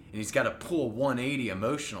died. and he's got to pull 180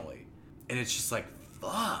 emotionally, and it's just like,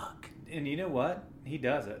 fuck. And you know what? He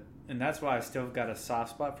does it. And that's why I still got a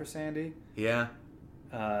soft spot for Sandy. Yeah.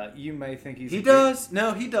 You may think he's... He does.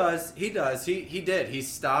 No, he does. He does. He did. He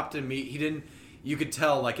stopped and he didn't... You could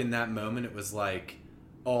tell, like, in that moment, it was like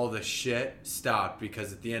all the shit stopped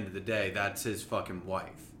because at the end of the day, that's his fucking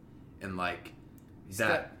wife. And, like,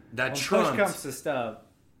 that when trumped... push comes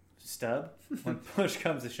to when push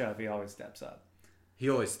comes to shove, he always steps up. He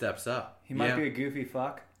always steps up. He might be a goofy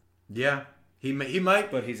fuck. Yeah. He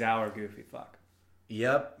might... But he's our goofy fuck.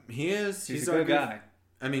 Yep. He is. He's a good guy.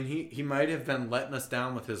 I mean, he might have been letting us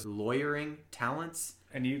down with his lawyering talents.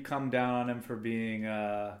 And you come down on him for being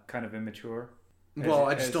kind of immature. Well,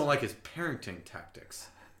 I just don't like his parenting tactics.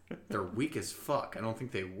 They're weak as fuck. I don't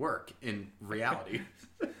think they work in reality.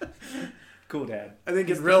 Cool dad. I think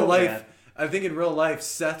in real life,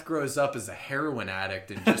 Seth grows up as a heroin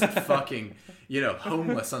addict and just fucking,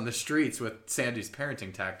 homeless on the streets with Sandy's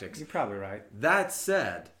parenting tactics. You're probably right. That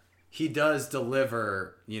said, he does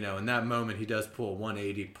deliver, in that moment, he does pull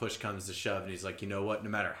 180, push comes to shove, and he's like, you know what, no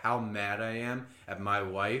matter how mad I am at my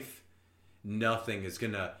wife, nothing is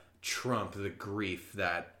going to trump the grief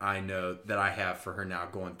that I know that I have for her now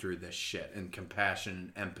going through this shit, and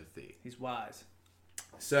compassion and empathy. He's wise.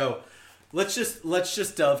 So let's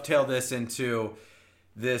just dovetail this into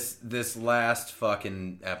this last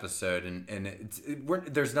fucking episode, and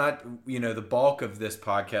there's not, the bulk of this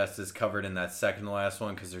podcast is covered in that second to last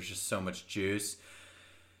one because there's just so much juice.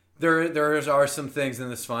 There are some things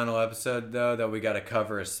in this final episode though that we got to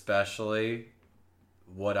cover, especially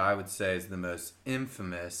what I would say is the most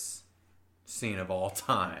infamous scene of all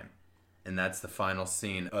time, and that's the final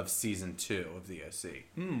scene of season 2 of the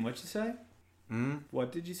OC. What'd you say?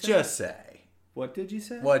 What did you say? Just say. What did you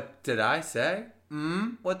say? What did I say?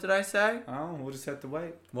 What did I say? Oh, we'll just have to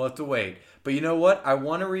wait. We'll have to wait. But you know what? I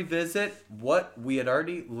want to revisit what we had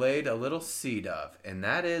already laid a little seed of, and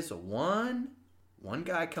that is one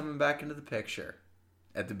guy coming back into the picture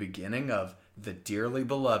at the beginning of the dearly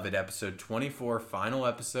beloved episode 24, final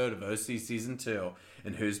episode of OC season 2,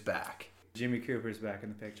 and who's back? Jimmy Cooper's back in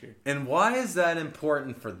the picture. And why is that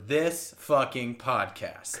important for this fucking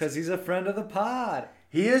podcast? Because he's a friend of the pod.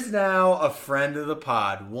 He is now a friend of the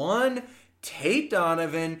pod. One, Tate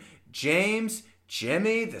Donovan, James,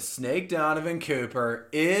 Jimmy, the Snake Donovan Cooper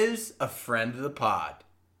is a friend of the pod.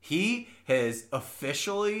 He has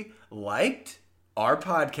officially liked our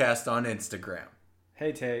podcast on Instagram.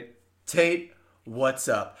 Hey, Tate. Tate, what's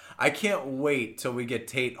up? I can't wait till we get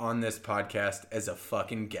Tate on this podcast as a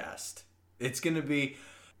fucking guest. It's going to be...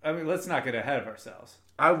 I mean, let's not get ahead of ourselves.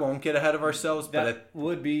 I won't get ahead of ourselves, but... That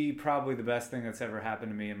would be probably the best thing that's ever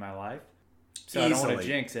happened to me in my life. So Easily. I don't want to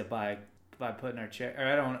jinx it by putting our chair... Or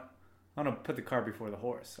I don't want to put the cart before the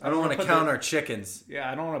horse. I don't want to count our chickens.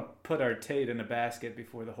 Yeah, I don't want to put our Tate in a basket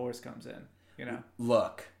before the horse comes in,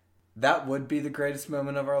 Look, that would be the greatest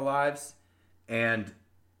moment of our lives, and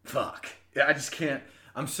fuck. I just can't...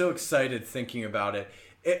 I'm so excited thinking about it.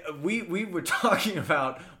 We were talking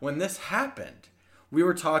about when this happened. We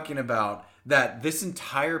were talking about that this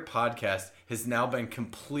entire podcast has now been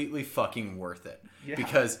completely fucking worth it. Yeah.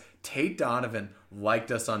 Because Tate Donovan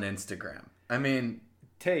liked us on Instagram. I mean...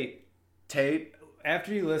 Tate,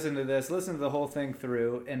 after you listen to this, listen to the whole thing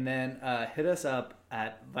through, and then hit us up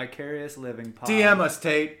at VicariousLivingPod. DM us,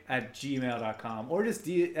 Tate. At gmail.com. Or just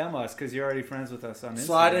DM us, because you're already friends with us on Instagram.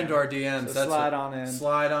 Slide into our DMs. So slide on in.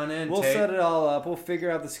 Slide on in, We'll Tate. set it all up. We'll figure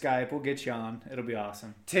out the Skype. We'll get you on. It'll be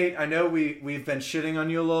awesome. Tate, I know we've been shitting on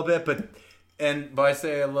you a little bit, but... And by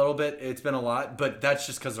say a little bit, it's been a lot, but that's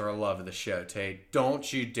just because of our love of the show, Tate.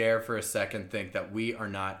 Don't you dare for a second think that we are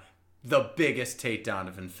not the biggest Tate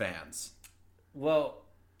Donovan fans. Well,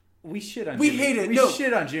 we shit on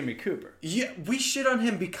shit on Jimmy Cooper. Yeah, we shit on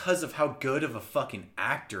him because of how good of a fucking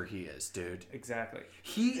actor he is, dude. Exactly.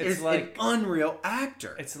 He is an unreal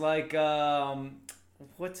actor. It's like,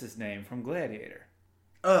 what's his name from Gladiator?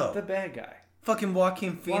 Oh. The bad guy. Fucking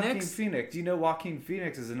Joaquin Phoenix? Joaquin Phoenix. You know Joaquin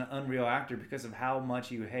Phoenix is an unreal actor because of how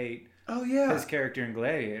much you hate his character in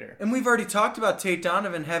Gladiator. And we've already talked about Tate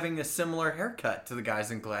Donovan having a similar haircut to the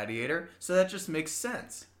guys in Gladiator, so that just makes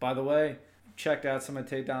sense. By the way, checked out some of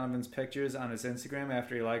Tate Donovan's pictures on his Instagram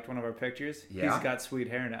after he liked one of our pictures. Yeah. He's got sweet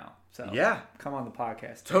hair now. So come on the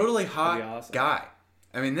podcast. Totally hot guy.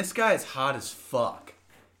 I mean, this guy is hot as fuck.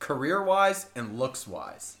 Career-wise and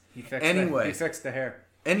looks-wise. He fixed the hair.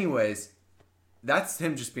 Anyways, that's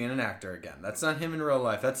him just being an actor again. That's not him in real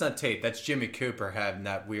life. That's not Tate. That's Jimmy Cooper having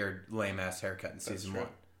that weird lame-ass haircut in season 1.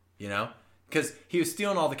 You know? Because he was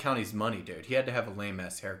stealing all the county's money, dude. He had to have a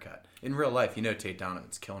lame-ass haircut. In real life, Tate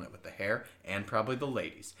Donovan's killing it with the hair and probably the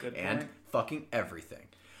ladies. Good and point. fucking everything.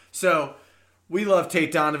 So, we love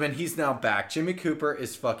Tate Donovan. He's now back. Jimmy Cooper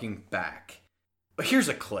is fucking back. But here's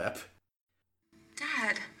a clip.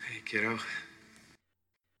 Dad. Hey, kiddo.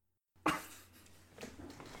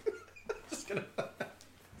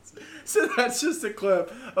 So that's just a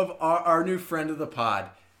clip of our new friend of the pod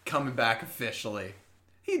coming back officially.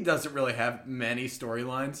 He doesn't really have many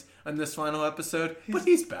storylines on this final episode, but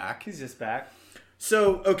he's back. He's just back.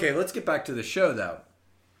 So, okay, let's get back to the show, though.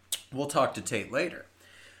 We'll talk to Tate later.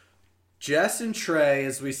 Jess and Trey,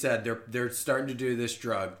 as we said, they're starting to do this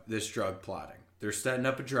drug plotting. They're setting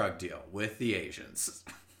up a drug deal with the Asians.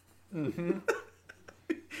 Mm-hmm.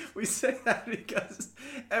 We say that because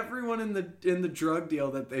everyone in the drug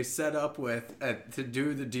deal that they set up with to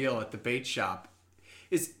do the deal at the bait shop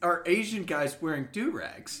are Asian guys wearing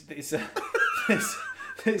do-rags.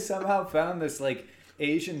 They somehow found this like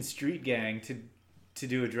Asian street gang to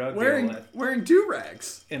do a drug deal with wearing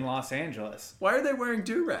do-rags in Los Angeles. Why are they wearing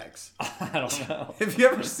do-rags? I don't know. Have you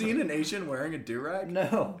ever seen an Asian wearing a do-rag?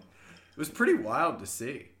 No. It was pretty wild to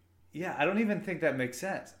see. Yeah, I don't even think that makes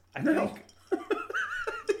sense. I No. think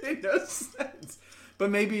It does sense. But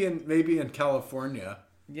maybe in California,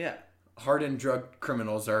 yeah. hardened drug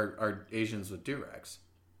criminals are Asians with do-rags.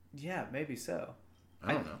 Yeah, maybe so.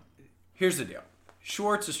 I don't know. Here's the deal.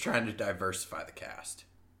 Schwartz is trying to diversify the cast.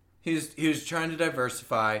 He's trying to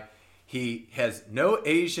diversify. He has no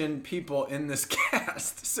Asian people in this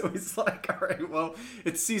cast. So he's like, all right, well,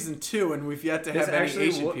 it's season 2 and we've yet to have any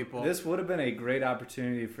Asian people. This would have been a great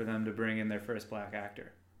opportunity for them to bring in their first black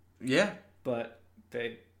actor. Yeah. But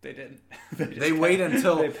they didn't. They wait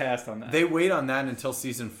until... They passed on that. They wait on that until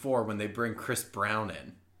season 4 when they bring Chris Brown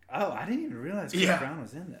in. Oh, I didn't even realize Chris Brown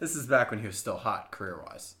was in this. This is back when he was still hot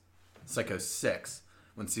career-wise. It's like 06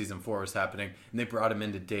 when season 4 was happening. And they brought him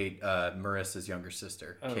in to date Marissa's younger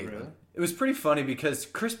sister, Caitlin. Really? It was pretty funny because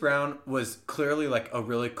Chris Brown was clearly like a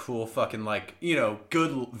really cool fucking like, you know,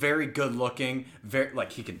 very good looking, very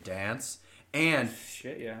like he could dance. And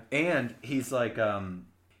shit, yeah. And he's like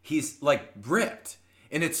ripped.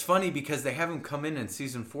 And it's funny because they have him come in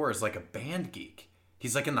season 4 as like a band geek.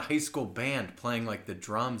 He's like in the high school band playing like the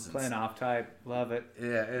drums. And playing off type. Love it.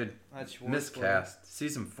 Yeah, That's miscast.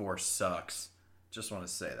 Season 4 sucks. Just want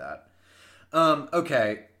to say that.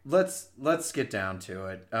 Okay, let's get down to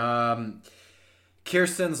it.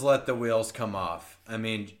 Kirsten's let the wheels come off. I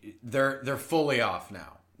mean, they're fully off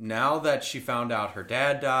now. Now that she found out her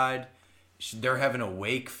dad died, they're having a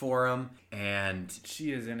wake for him, and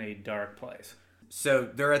she is in a dark place. So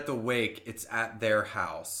they're at the wake. It's at their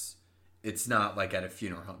house. It's not like at a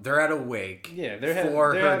funeral home. They're at a wake. Yeah, they're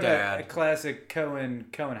her dad. A classic Cohen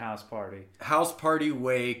house party. House party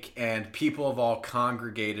wake, and people have all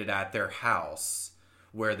congregated at their house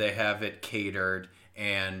where they have it catered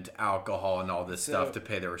and alcohol and all this stuff to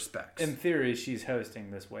pay their respects. In theory, she's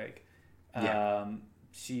hosting this wake. Yeah.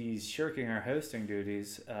 She's shirking her hosting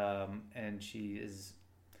duties, and she is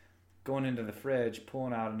going into the fridge,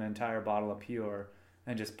 pulling out an entire bottle of Pure,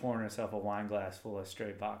 and just pouring herself a wine glass full of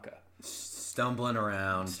straight vodka. Stumbling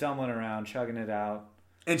around, chugging it out.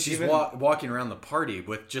 And she's walking around the party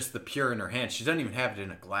with just the Pure in her hand. She doesn't even have it in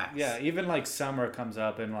a glass. Yeah, even like Summer comes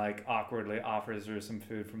up and like awkwardly offers her some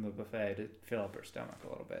food from the buffet to fill up her stomach a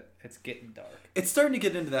little bit. It's getting dark. It's starting to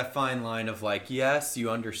get into that fine line of like, yes, you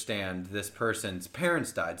understand this person's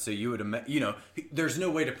parents died, so you would, there's no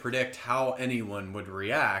way to predict how anyone would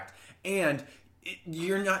react, and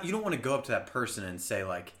you don't want to go up to that person and say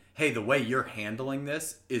like, hey, the way you're handling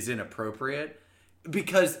this is inappropriate.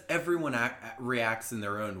 Because everyone reacts in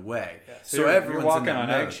their own way. Yeah, so everyone's walking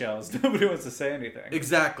on eggshells. Nobody wants to say anything.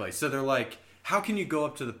 Exactly. So they're like, how can you go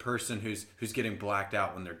up to the person who's getting blacked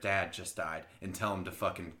out when their dad just died and tell them to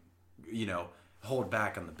fucking, hold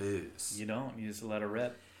back on the booze? You don't. You just let it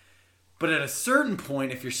rip. But at a certain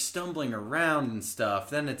point, if you're stumbling around and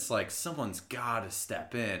stuff, then it's like someone's got to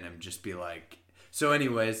step in and just be like... So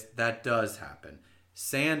anyways, that does happen.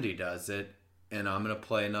 Sandy does it, and I'm going to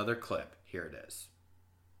play another clip. Here it is.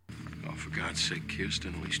 Oh, for God's sake,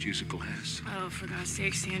 Kirsten, at least use a glass. Oh, for God's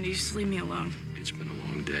sake, Sandy, just leave me alone. It's been a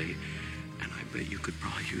long day, and I bet you could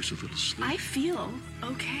probably use a little sleep. I feel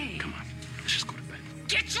okay. Come on, let's just go to bed.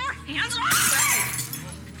 Get your hands off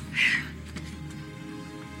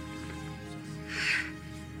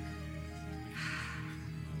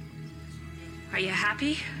me! Are you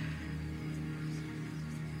happy?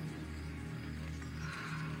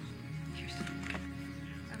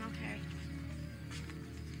 I'm okay.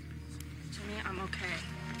 Jimmy, I'm okay.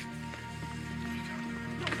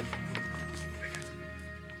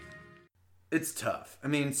 It's tough. I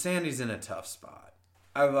mean, Sandy's in a tough spot.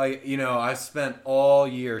 I spent all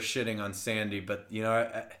year shitting on Sandy, but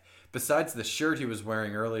besides the shirt he was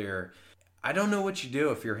wearing earlier, I don't know what you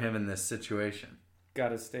do if you're him in this situation. Got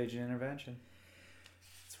to stage an intervention.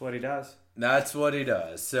 That's what he does. That's what he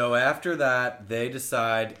does. So after that, they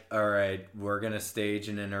decide, all right, we're going to stage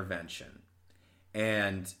an intervention.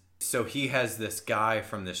 And so he has this guy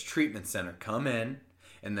from this treatment center come in,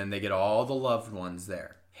 and then they get all the loved ones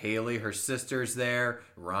there. Haley, her sister's there.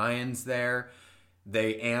 Ryan's there.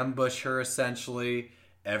 They ambush her, essentially.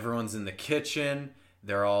 Everyone's in the kitchen.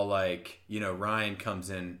 They're all like, Ryan comes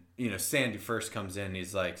in. Sandy first comes in.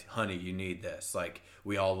 He's like, honey, you need this. Like,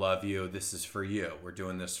 we all love you. This is for you. We're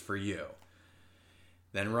doing this for you.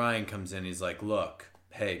 Then Ryan comes in. He's like, look,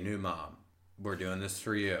 hey, new mom, we're doing this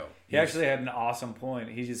for you. He actually had an awesome point.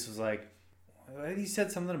 He just was like, he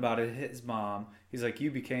said something about it, his mom. He's like,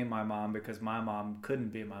 you became my mom because my mom couldn't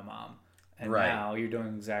be my mom. And now you're doing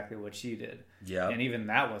exactly what she did. Yeah. And even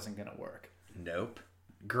that wasn't going to work. Nope.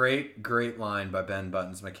 Great line by Ben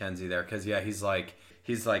Buttons McKenzie there. Because, yeah, he's like,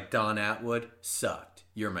 Don Atwood sucked.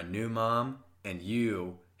 You're my new mom, and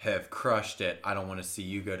you have crushed it. I don't want to see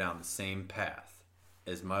you go down the same path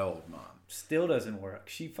as my old mom. Still doesn't work.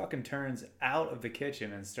 She fucking turns out of the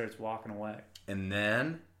kitchen and starts walking away. And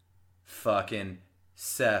then fucking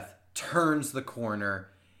Seth turns the corner.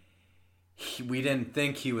 We didn't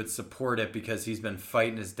think he would support it because he's been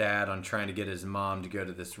fighting his dad on trying to get his mom to go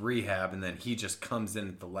to this rehab, and then he just comes in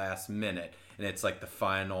at the last minute, and it's like the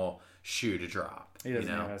final shoe to drop. He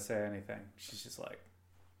doesn't even say anything. She's just like...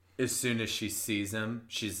 As soon as she sees him,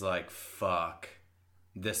 she's like, fuck.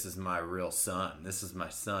 This is my real son. This is my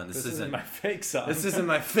son. This isn't my fake son. This isn't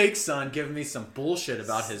my fake son giving me some bullshit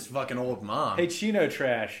about his fucking old mom. Hey, Chino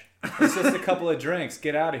Trash. It's just a couple of drinks.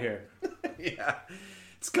 Get out of here. Yeah.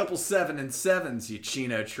 It's a couple 7 and 7s, you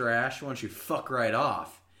Chino Trash. Why don't you fuck right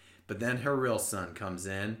off? But then her real son comes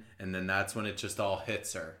in, and then that's when it just all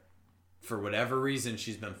hits her. For whatever reason,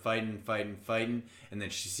 she's been fighting, and then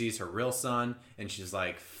she sees her real son, and she's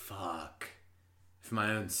like, fuck. If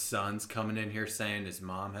my own son's coming in here saying his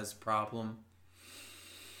mom has a problem.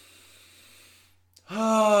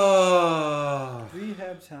 Oh.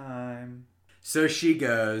 Rehab time. So she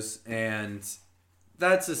goes, and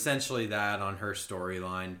that's essentially that on her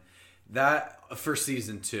storyline. That for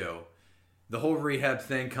season 2. The whole rehab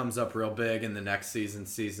thing comes up real big in the next season,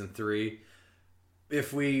 season 3.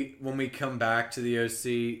 When we come back to the OC,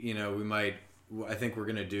 we might, I think we're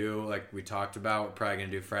going to do, like we talked about, we're probably going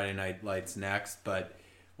to do Friday Night Lights next, but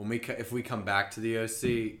if we come back to the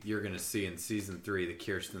OC, you're going to see in season 3 the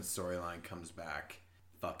Kirsten storyline comes back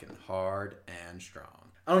fucking hard and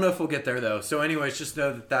strong. I don't know if we'll get there though. So anyways, just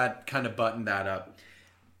know that kind of buttoned that up.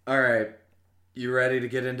 All right. You ready to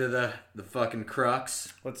get into the fucking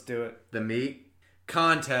crux? Let's do it. The meat?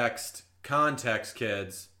 Context,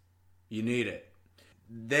 kids. You need it.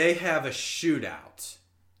 They have a shootout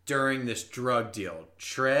during this drug deal.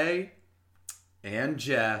 Trey and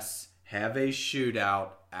Jess have a shootout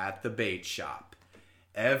at the bait shop.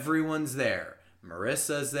 Everyone's there.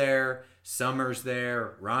 Marissa's there. Summer's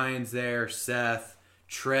there. Ryan's there. Seth.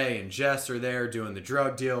 Trey and Jess are there doing the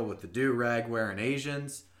drug deal with the do-rag wearing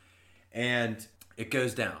Asians. And it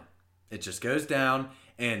goes down. It just goes down,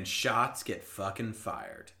 and shots get fucking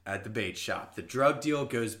fired at the bait shop. The drug deal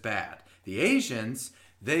goes bad. The Asians,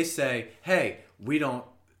 they say, hey,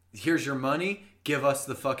 here's your money, give us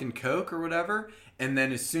the fucking coke or whatever. And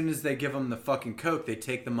then as soon as they give them the fucking coke, they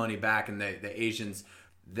take the money back, and the Asians,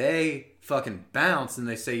 they fucking bounce, and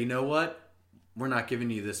they say, you know what? We're not giving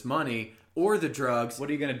you this money or the drugs. What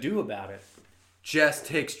are you going to do about it? Jess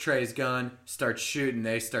takes Trey's gun, starts shooting.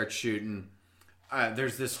 They start shooting.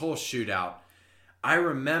 There's this whole shootout. I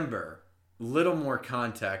remember, little more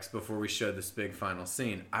context before we show this big final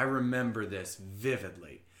scene. I remember this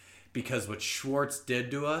vividly because what Schwartz did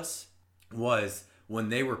to us was when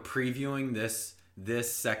they were previewing this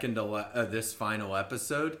final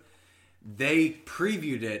episode, they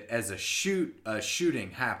previewed it as a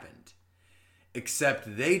shooting happened.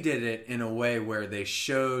 Except they did it in a way where they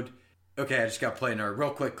showed... Okay, I just got to play another real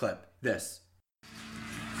quick clip. This.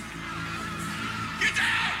 Get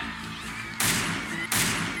down!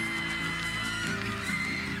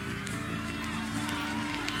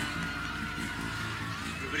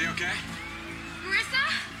 Everybody okay? Marissa?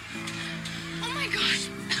 Oh my gosh.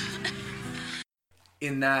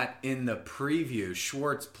 In the preview,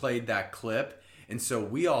 Schwartz played that clip, and so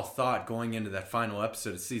we all thought going into that final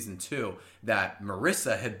episode of season 2 that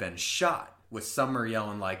Marissa had been shot, with Summer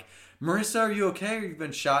yelling like, Marissa, are you okay? Or you've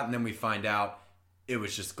been shot? And then we find out it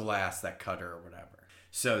was just glass that cut her or whatever.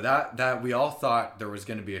 So that we all thought there was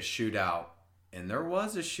going to be a shootout, and there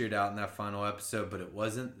was a shootout in that final episode, but it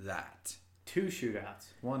wasn't that. 2 shootouts,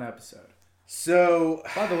 1 episode. So,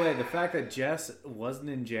 By the way, the fact that Jess wasn't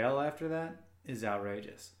in jail after that is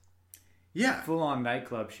outrageous. yeah. Full on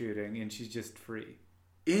nightclub shooting, and she's just free.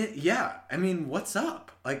 Yeah. I mean, what's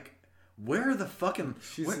up? Like, where are the fucking...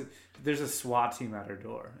 There's a SWAT team at her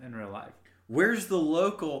door in real life. Where's the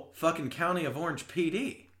local fucking County of Orange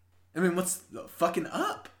PD? I mean, what's the fucking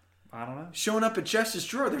up? I don't know. Showing up at Jess's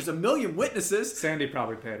drawer, there's a million witnesses. Sandy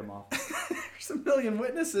probably paid him off. There's a million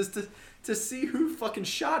witnesses to see who fucking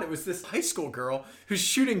shot. It was this high school girl who's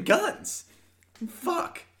shooting guns.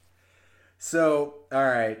 Fuck. So, all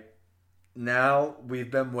right. Now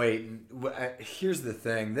we've been waiting. Here's the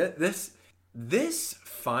thing. This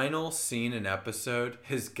final scene and episode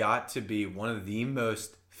has got to be one of the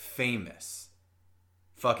most famous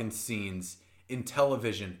fucking scenes in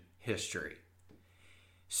television history.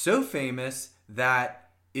 So famous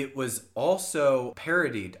that it was also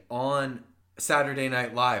parodied on Saturday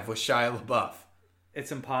Night Live with Shia LaBeouf.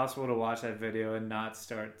 It's impossible to watch that video and not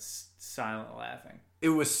start silent laughing. It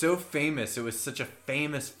was so famous. It was such a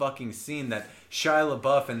famous fucking scene that Shia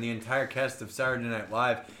LaBeouf and the entire cast of Saturday Night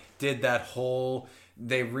Live did that whole...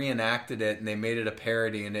 They reenacted it and they made it a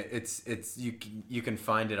parody, and it's you can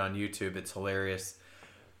find it on YouTube. It's hilarious,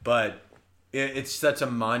 but it's such a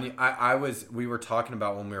we were talking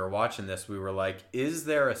about when we were watching this. We were like, is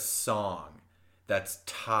there a song that's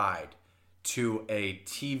tied to a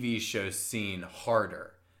TV show scene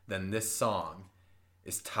harder than this song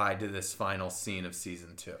is tied to this final scene of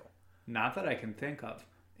season 2? Not that I can think of.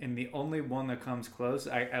 And the only one that comes close,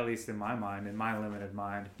 at least in my mind, in my limited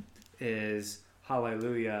mind, is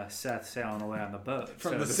Hallelujah, Seth sailing away on the boat.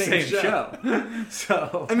 From the same same show.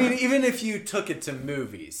 So I mean, even if you took it to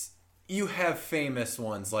movies, you have famous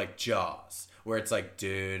ones like Jaws, where it's like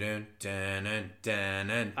dun dun dun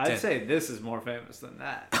dun. I'd say this is more famous than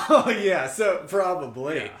that. Oh yeah, so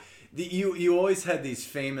probably. Yeah. You always had these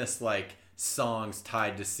famous like songs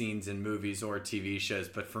tied to scenes in movies or TV shows,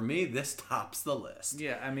 but for me, this tops the list.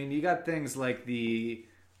 Yeah, I mean, you got things like the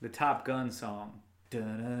Top Gun song.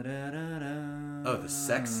 Oh, the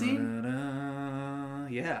sex scene?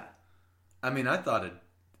 Yeah. I mean, I thought of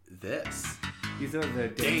this. You thought the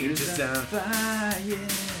Danger Zone.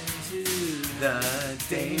 The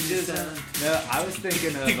Danger Zone. No, I was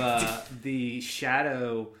thinking of the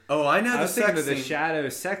Shadow. Oh, I know I the was thinking sex of the scene. Shadow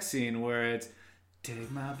sex scene where it's take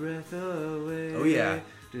my breath away. Oh, yeah.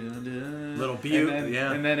 Dun, dun. Little Butte,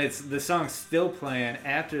 yeah. And then it's the song's still playing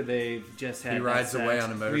after they've just had. He rides that away sex.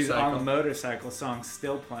 on a He's on motorcycle. the motorcycle. Song's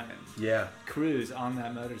still playing. Yeah. Cruise on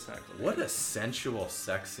that motorcycle. What a sensual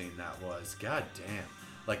sex scene that was. God damn.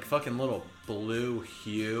 Like fucking little blue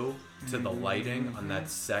hue to the lighting on that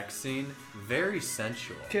sex scene. Very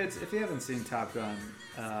sensual. Kids, if you haven't seen Top Gun,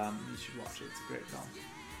 you should watch it. It's a great film.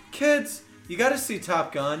 Kids, you gotta see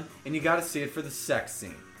Top Gun, and you gotta see it for the sex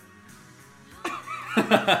scene.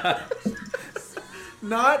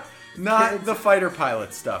 Not Kids. the fighter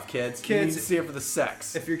pilot stuff, kids. You Kids, need to see it for the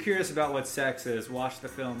sex. If you're curious about what sex is, watch the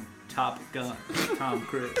film Top Gun with Tom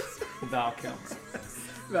Cruise, Val Kilmer,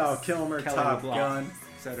 Val Kilmer, Kelly Top LeBlanc. Gun.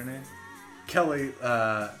 Is that her name? Kelly,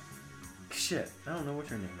 shit, I don't know what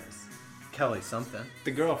her name is. Kelly something.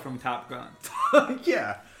 The girl from Top Gun.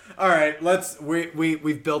 Yeah. All right,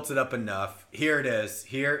 we've built it up enough. Here it is.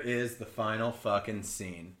 Here is the final fucking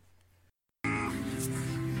scene. Oh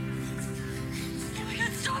my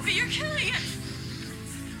god, stop it, you're killing it!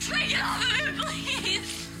 Take it off of him,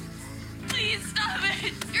 please! Please stop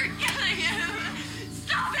it! You're killing him!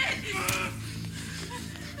 Stop it!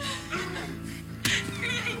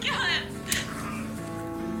 You're gonna kill him!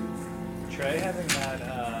 Trey having that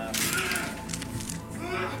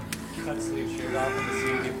cut sleeve shirt off in the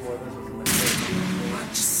scene before this was in the first What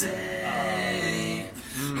you say?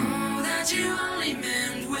 That you only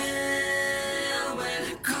meant well,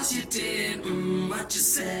 'cause you did. What you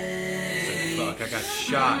say? Fuck, I got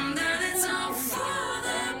shot. That it's all for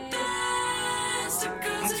the best.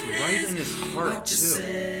 That's right in his heart, too. I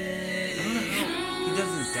don't know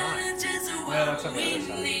how he doesn't die. Yeah, that's on the other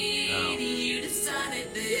side. You decided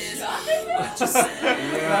this. What you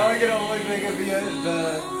say? Now I can only think of the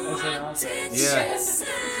Yeah.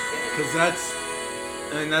 Because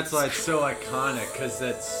that's why it's so iconic, because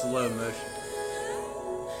that's slow motion.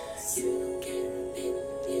 You care if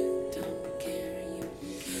you don't care.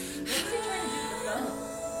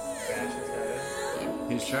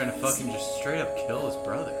 He's trying to fucking just straight up kill his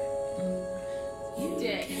brother.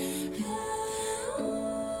 Dick.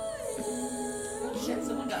 Shit,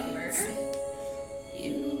 someone got murdered.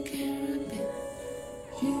 You care a bit.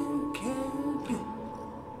 You care a bit.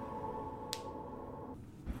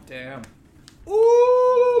 Damn.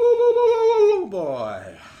 Ooh,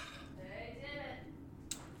 boy.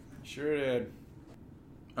 Sure did.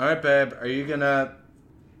 All right, babe. Are you gonna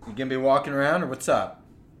be walking around or what's up?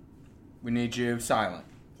 We need you silent.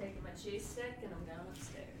 Taking my cheese stick and I'm going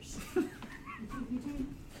upstairs.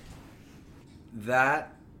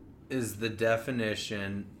 That is the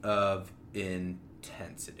definition of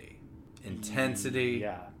intensity. Intensity.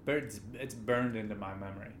 Yeah, it's burned into my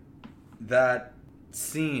memory. That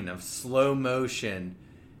scene of slow motion,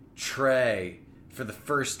 Trey, for the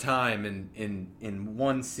first time in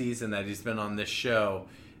one season that he's been on this show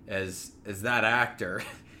as that actor,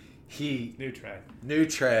 New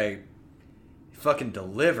Trey fucking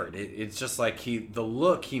delivered. It's just like the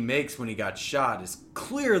look he makes when he got shot is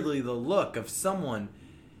clearly the look of someone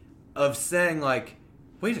of saying like,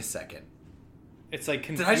 wait a second. It's like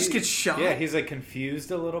confused. Did I just get shot? Yeah, he's like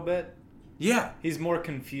confused a little bit. Yeah. He's more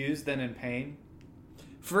confused than in pain.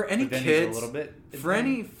 For any But then kids, he's a little bit in for pain.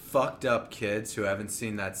 any fucked up kids who haven't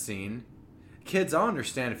seen that scene, kids, I'll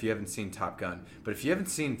understand if you haven't seen Top Gun, but if you haven't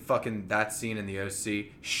seen fucking that scene in the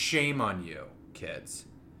OC, shame on you, kids.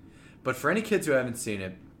 But for any kids who haven't seen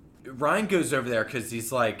it, Ryan goes over there because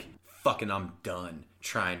he's like, fucking, I'm done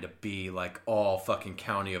trying to be like all fucking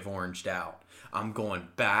County of Oranged out. I'm going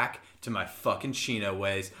back to my fucking Chino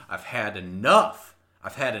ways. I've had enough.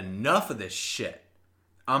 I've had enough of this shit.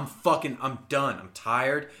 I'm done. I'm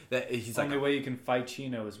tired. That he's The like, only way you can fight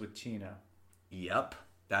Chino is with Chino. yep,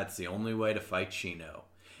 that's the only way to fight Chino.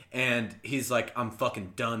 And he's like, I'm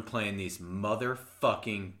fucking done playing these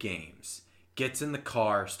motherfucking games. Gets in the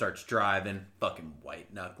car, starts driving, fucking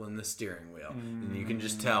white knuckling the steering wheel. And you can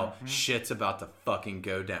just tell shit's about to fucking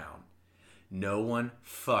go down. No one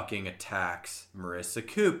fucking attacks Marissa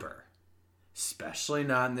Cooper. Especially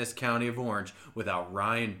not in this County of Orange without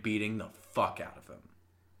Ryan beating the fuck out of him.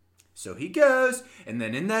 So he goes, and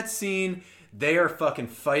then in that scene, they are fucking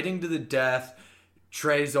fighting to the death.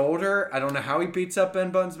 Trey's older. I don't know how he beats up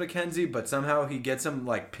Ben Buttons McKenzie, but somehow he gets him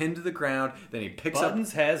like pinned to the ground. Then he picks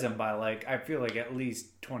Buttons has him by like, I feel like at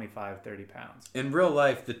least 25, 30 pounds. In real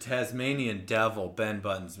life, the Tasmanian devil, Ben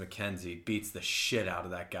Buttons McKenzie, beats the shit out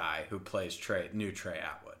of that guy who plays New Trey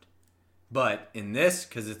Atwood. But in this,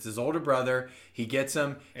 because it's his older brother, he gets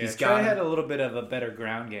him. He's got Trey him. had a little bit of a better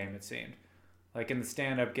ground game, it seemed. Like in the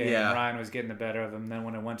stand-up game, Yeah. Ryan was getting the better of him. Then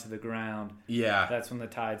when it went to the ground, Yeah. that's when the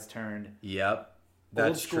tides turned. Yep. That's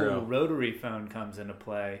Old school true. rotary phone comes into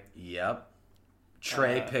play. Yep.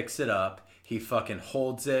 Trey picks it up. He fucking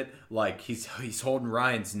holds it like he's holding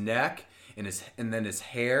Ryan's neck and then his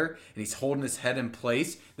hair, and he's holding his head in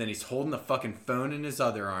place. Then he's holding the fucking phone in his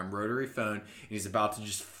other arm, rotary phone, and he's about to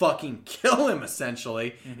just fucking kill him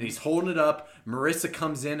essentially. And he's holding it up. Marissa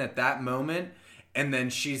comes in at that moment, and then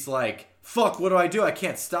she's like, "Fuck, what do I do? I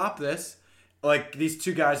can't stop this." Like these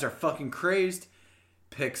two guys are fucking crazed.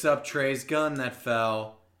 Picks up Trey's gun that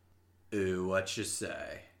fell. Ooh, what you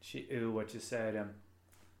say? What you said him.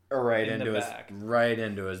 Right In the into back. right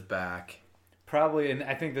into his back. Probably, and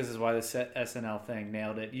I think this is why the SNL thing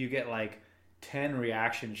nailed it. You get like 10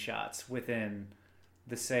 reaction shots within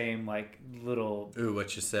the same like little Ooh,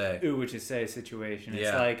 what you say? ooh what you say situation. It's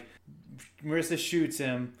Yeah. like Marissa shoots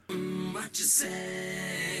him. What you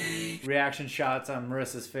say? Reaction shots on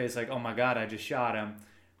Marissa's face, like, oh my god, I just shot him.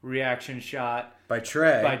 Reaction shot By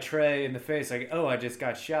Trey. by Trey in the face, like, oh, I just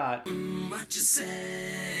got shot. What you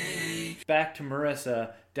say? Back to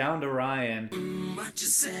Marissa, down to Ryan, What you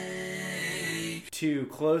say? to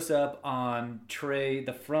close up on Trey,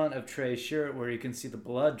 the front of Trey's shirt where you can see the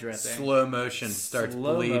blood dripping. Slow motion starts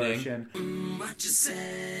Slow bleeding. motion. What you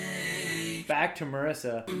say? Back to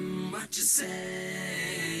Marissa. What you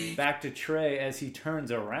say? Back to Trey as he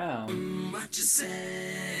turns around What you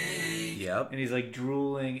say? Yep. and he's like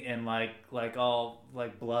drooling and like all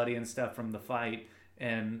like bloody and stuff from the fight,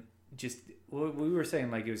 and just we were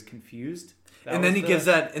saying like he was confused. And then he gives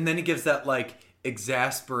that like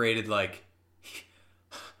exasperated like,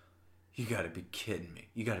 you gotta be kidding me.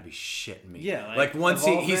 You gotta be shitting me. Yeah, Like once of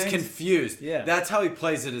all he's things- confused. Yeah. That's how he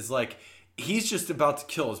plays it, is like he's just about to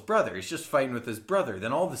kill his brother. He's just fighting with his brother.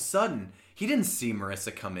 Then all of a sudden, he didn't see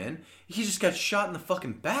Marissa come in. He just got shot in the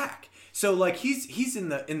fucking back. So like he's in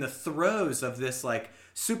the throes of this like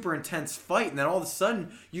super intense fight, and then all of a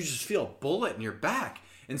sudden you just feel a bullet in your back.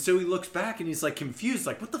 And so he looks back and he's like confused,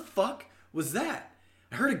 like, what the fuck was that?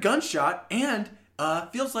 I heard a gunshot and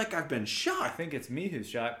feels like I've been I shot. think it's me who's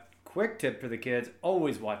shot. Quick tip for the kids: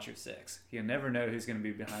 always watch your six. You never know who's going to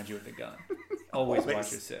be behind you with a gun. Always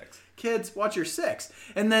watch your six. Kids, watch your six.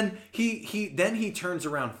 And then he turns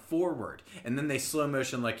around forward, and then they slow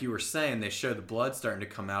motion, like you were saying, they show the blood starting to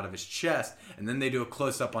come out of his chest, and then they do a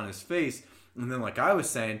close up on his face, and then like I was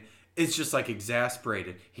saying, it's just like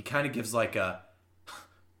exasperated. He kind of gives like a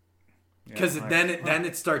because then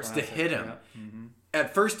it starts to Classic, hit him. yeah. Mm-hmm.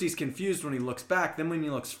 At first he's confused when he looks back. Then when he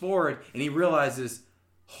looks forward and he realizes,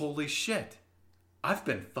 holy shit, I've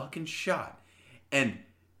been fucking shot. And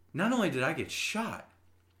not only did I get shot,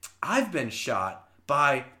 I've been shot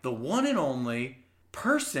by the one and only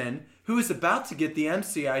person who is about to get the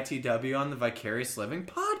MCITW on the Vicarious Living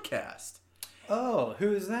podcast. Oh,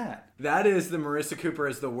 who is that? That is the Marissa Cooper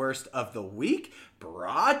is the worst of the week,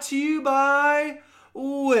 brought to you by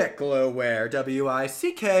Wicklowware,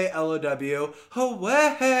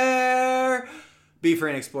 WICKLOW, Be free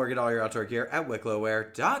and explore, get all your outdoor gear at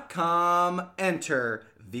wicklowware.com. Enter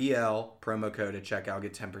VL promo code at checkout,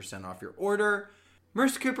 get 10% off your order.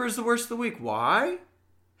 Marissa Cooper is the worst of the week. Why?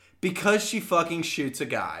 Because she fucking shoots a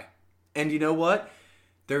guy. And you know what?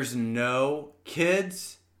 There's no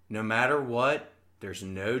kids, no matter what, there's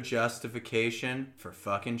no justification for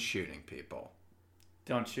fucking shooting people.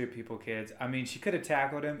 Don't shoot people, kids. I mean, she could have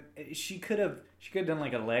tackled him. She could have done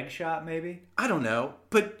like a leg shot, maybe. I don't know,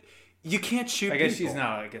 but you can't shoot people. I guess she's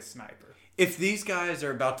not like a sniper. If these guys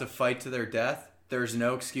are about to fight to their death, there's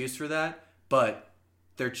no excuse for that, but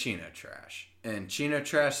they're Chino trash. And Chino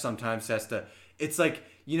trash sometimes has to, it's like,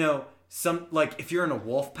 you know, like if you're in a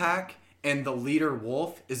wolf pack and the leader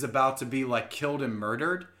wolf is about to be like killed and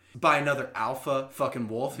murdered by another alpha fucking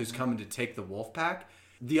wolf who's coming to take the wolf pack,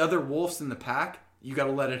 the other wolves in the pack, you got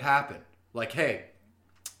to let it happen. Like, hey,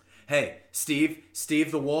 Steve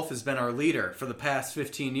the wolf has been our leader for the past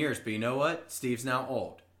 15 years, but you know what? Steve's now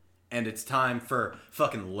old. And it's time for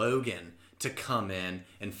fucking Logan to come in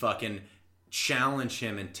and fucking challenge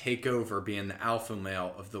him and take over being the alpha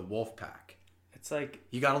male of the wolf pack. It's like,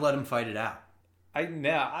 you got to let him fight it out. I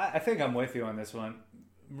think I'm with you on this one.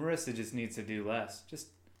 Marissa just needs to do less. Just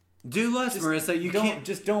do less, Marissa. You can't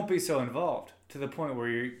just don't be so involved to the point where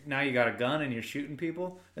you got a gun and you're shooting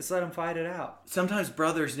people. Let's let them fight it out. Sometimes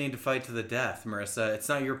brothers need to fight to the death, Marissa. It's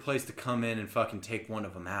not your place to come in and fucking take one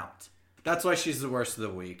of them out. That's why she's the worst of the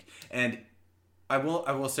week. And I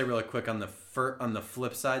will say really quick on the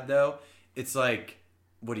flip side though, it's like,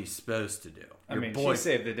 what are you supposed to do? She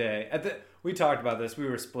saved the day. We talked about this. We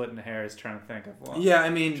were splitting hairs trying to think of one. Yeah, I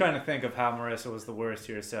mean, trying to think of how Marissa was the worst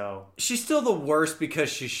here. So she's still the worst because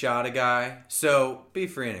she shot a guy. So be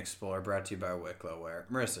free and explore. Brought to you by Wicklowware.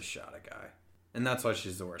 Marissa shot a guy, and that's why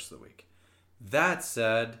she's the worst of the week. That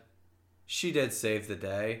said, she did save the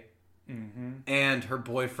day, and her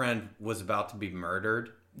boyfriend was about to be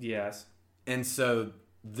murdered. Yes, and so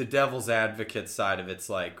the devil's advocate side of it's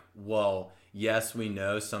like, well, yes, we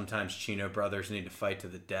know sometimes Chino brothers need to fight to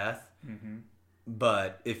the death. Mm-hmm.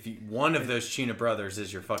 But if one of those Chino brothers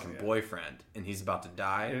is your fucking boyfriend and he's about to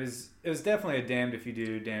die, it was definitely a damned if you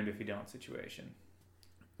do, damned if you don't situation.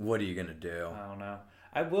 What are you gonna do? I don't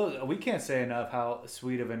know. We can't say enough how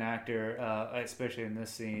sweet of an actor, especially in this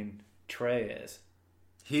scene, Trey is.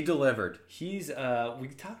 He delivered. He's we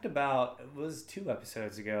talked about, it was 2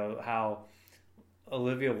 episodes ago, how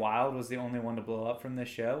Olivia Wilde was the only one to blow up from this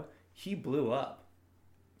show. He blew up.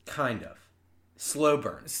 Kind of. Slow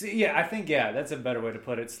burn. See, yeah, I think, that's a better way to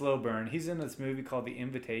put it. Slow burn. He's in this movie called The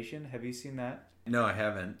Invitation. Have you seen that? No, I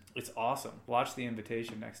haven't. It's awesome. Watch The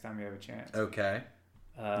Invitation next time you have a chance. Okay.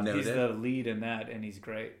 Noted. He's the lead in that, and he's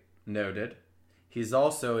great. Noted. He's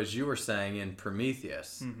also, as you were saying, in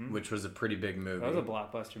Prometheus, which was a pretty big movie. That was a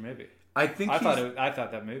blockbuster movie. I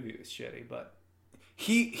thought that movie was shitty, but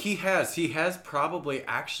He has probably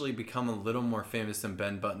actually become a little more famous than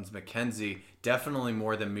Ben Buttons Mackenzie, definitely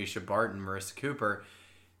more than Misha Barton, Marissa Cooper,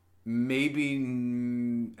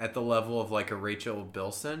 maybe at the level of like a Rachel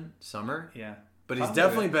Bilson Summer. Yeah, but he's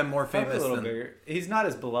definitely been more famous a little than. Bigger. He's not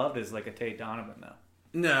as beloved as like a Tate Donovan though.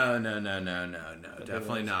 No,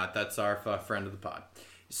 definitely not. That's our friend of the pod.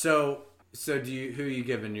 So who are you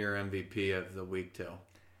giving your MVP of the week to?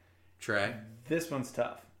 Trey? This one's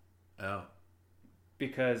tough. Oh.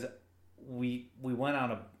 Because we went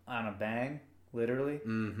on a bang, literally,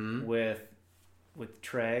 with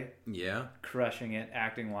Trey, crushing it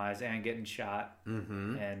acting wise and getting shot,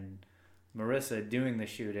 and Marissa doing the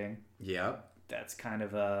shooting. Yep, that's kind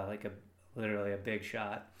of literally a big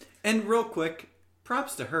shot. And real quick,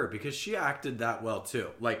 props to her because she acted that well too.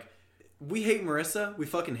 Like, we hate Marissa, we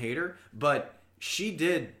fucking hate her, but she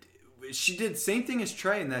did same thing as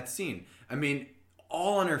Trey in that scene. I mean,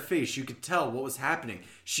 all on her face, you could tell what was happening.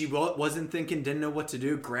 She wasn't thinking, didn't know what to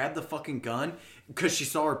do, grabbed the fucking gun because she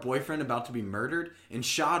saw her boyfriend about to be murdered and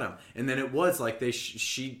shot him. And then it was like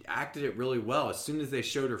she acted it really well. As soon as they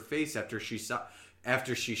showed her face after she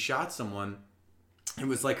shot someone, it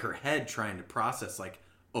was like her head trying to process, like,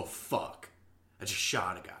 oh fuck, I just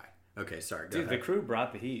shot a guy. Okay, sorry. Dude, the crew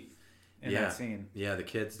brought the heat in that scene. Yeah, the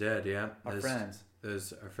kids did. Yeah, our friends.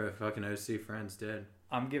 Those our fucking OC friends did.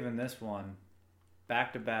 I'm giving this one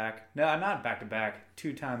back-to-back. No, not back-to-back.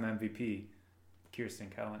 2-time MVP, Kirsten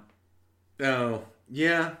Cohen. Oh,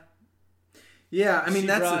 yeah. Yeah, I mean, She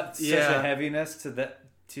that's brought such a heaviness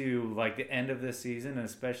to like the end of this season, and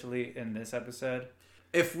especially in this episode.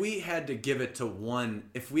 If we had to give it to one,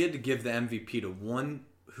 if we had to give the MVP to one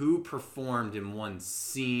who performed in one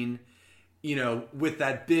scene, you know, with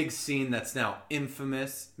that big scene that's now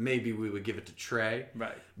infamous, maybe we would give it to Trey.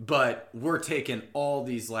 Right. But we're taking all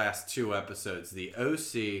these last 2 episodes, the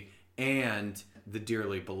OC and the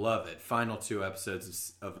Dearly Beloved, final 2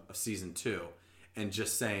 episodes of season 2, and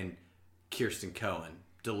just saying Kirsten Cohen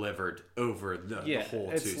delivered over the whole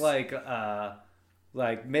 2 it's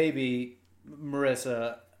like maybe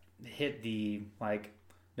Marissa hit the, like,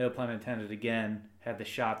 no pun intended again, had the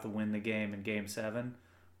shot to win the game in Game 7,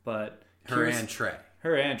 but her and Trey.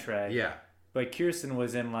 Yeah. But Kirsten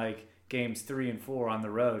was in, like, Games 3 and 4 on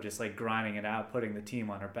the road, just, like, grinding it out, putting the team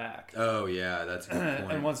on her back. Oh, yeah, that's a good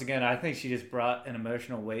point. And once again, I think she just brought an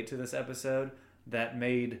emotional weight to this episode that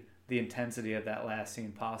made the intensity of that last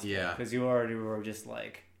scene possible. Yeah. Because you already were just,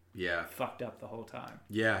 like, yeah, fucked up the whole time.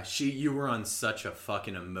 Yeah, you were on such a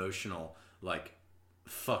fucking emotional, like,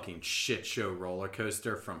 fucking shit show roller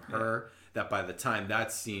coaster from her that by the time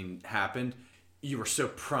that scene happened, you were so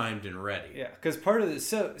primed and ready. Yeah, because part of this,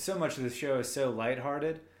 so much of the show is so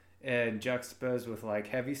lighthearted and juxtaposed with, like,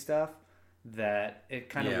 heavy stuff that it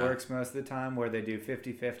kind of works most of the time, where they do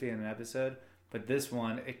 50-50 in an episode. But this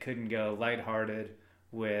one, it couldn't go lighthearted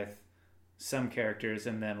with some characters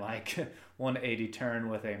and then, like, 180 turn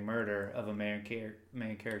with a murder of a main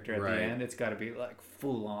character at the end. It's got to be, like,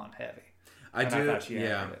 full on heavy. I do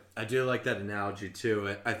like that analogy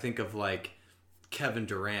too. I think of, like, Kevin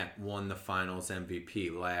Durant won the Finals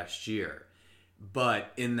MVP last year,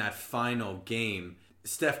 but in that final game,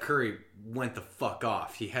 Steph Curry went the fuck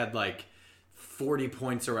off. He had, like, 40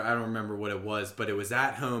 points, or I don't remember what it was, but it was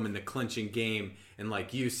at home in the clinching game, and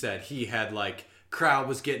like you said, he had, like, crowd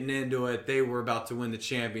was getting into it. They were about to win the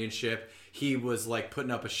championship. He was, like,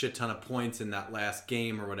 putting up a shit ton of points in that last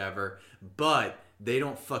game or whatever, but they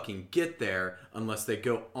don't fucking get there unless they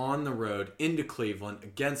go on the road into Cleveland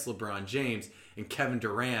against LeBron James, and Kevin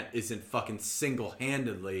Durant isn't fucking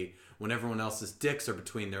single-handedly, when everyone else's dicks are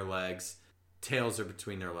between their legs, tails are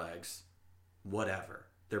between their legs, whatever.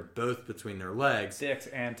 They're both between their legs. Dicks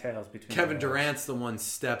and tails between Kevin Durant's the one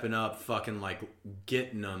stepping up, fucking, like,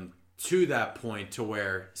 getting them to that point to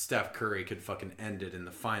where Steph Curry could fucking end it in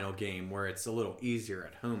the final game, where it's a little easier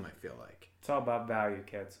at home, I feel like. It's all about value,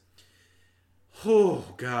 kids. Oh,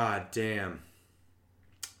 god damn.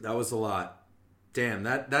 That was a lot. Damn,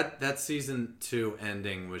 that season 2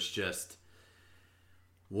 ending was just,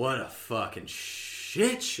 what a fucking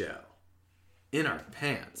shit show. In our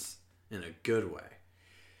pants. In a good way.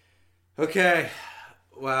 Okay.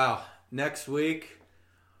 Wow. Next week,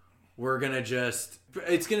 we're going to just,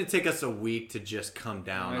 it's going to take us a week to just come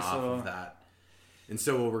down off of that. And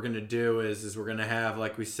so what we're going to do is we're going to have,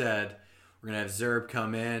 like we said, we're going to have Zerb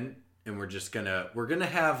come in, and we're going to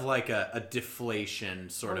have, like, a deflation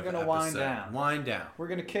sort of episode. Wind down. We're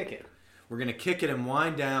going to kick it. We're going to kick it and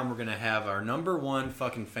wind down. We're going to have our number 1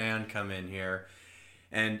 fucking fan come in here.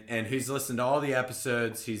 And he's listened to all the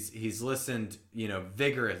episodes. He's listened, you know,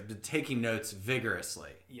 taking notes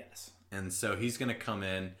vigorously. Yes. And so he's going to come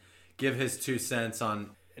in, give his 2 cents on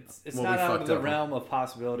It's not out of the realm of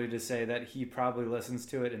possibility to say that he probably listens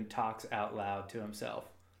to it and talks out loud to himself.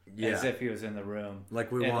 Yeah. As if he was in the room.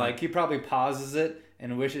 Like, he probably pauses it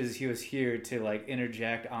and wishes he was here to, like,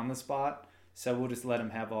 interject on the spot. So we'll just let him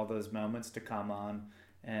have all those moments to come on,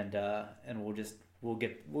 and we'll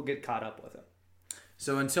get caught up with him.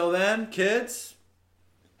 So until then, kids,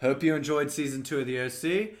 hope you enjoyed season 2 of the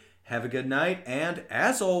OC. Have a good night, and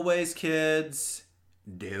as always, kids,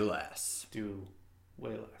 do less. Do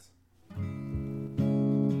way less.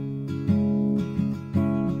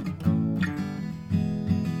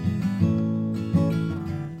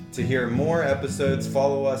 To hear more episodes,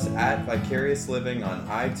 follow us at Vicarious Living on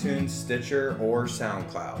iTunes, Stitcher, or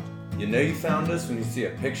SoundCloud. You know you found us when you see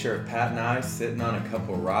a picture of Pat and I sitting on a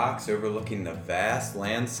couple rocks overlooking the vast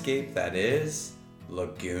landscape that is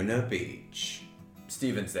Laguna Beach.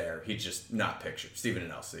 Steven's there. He's just not pictured. Steven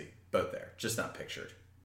and Elsie, both there. Just not pictured.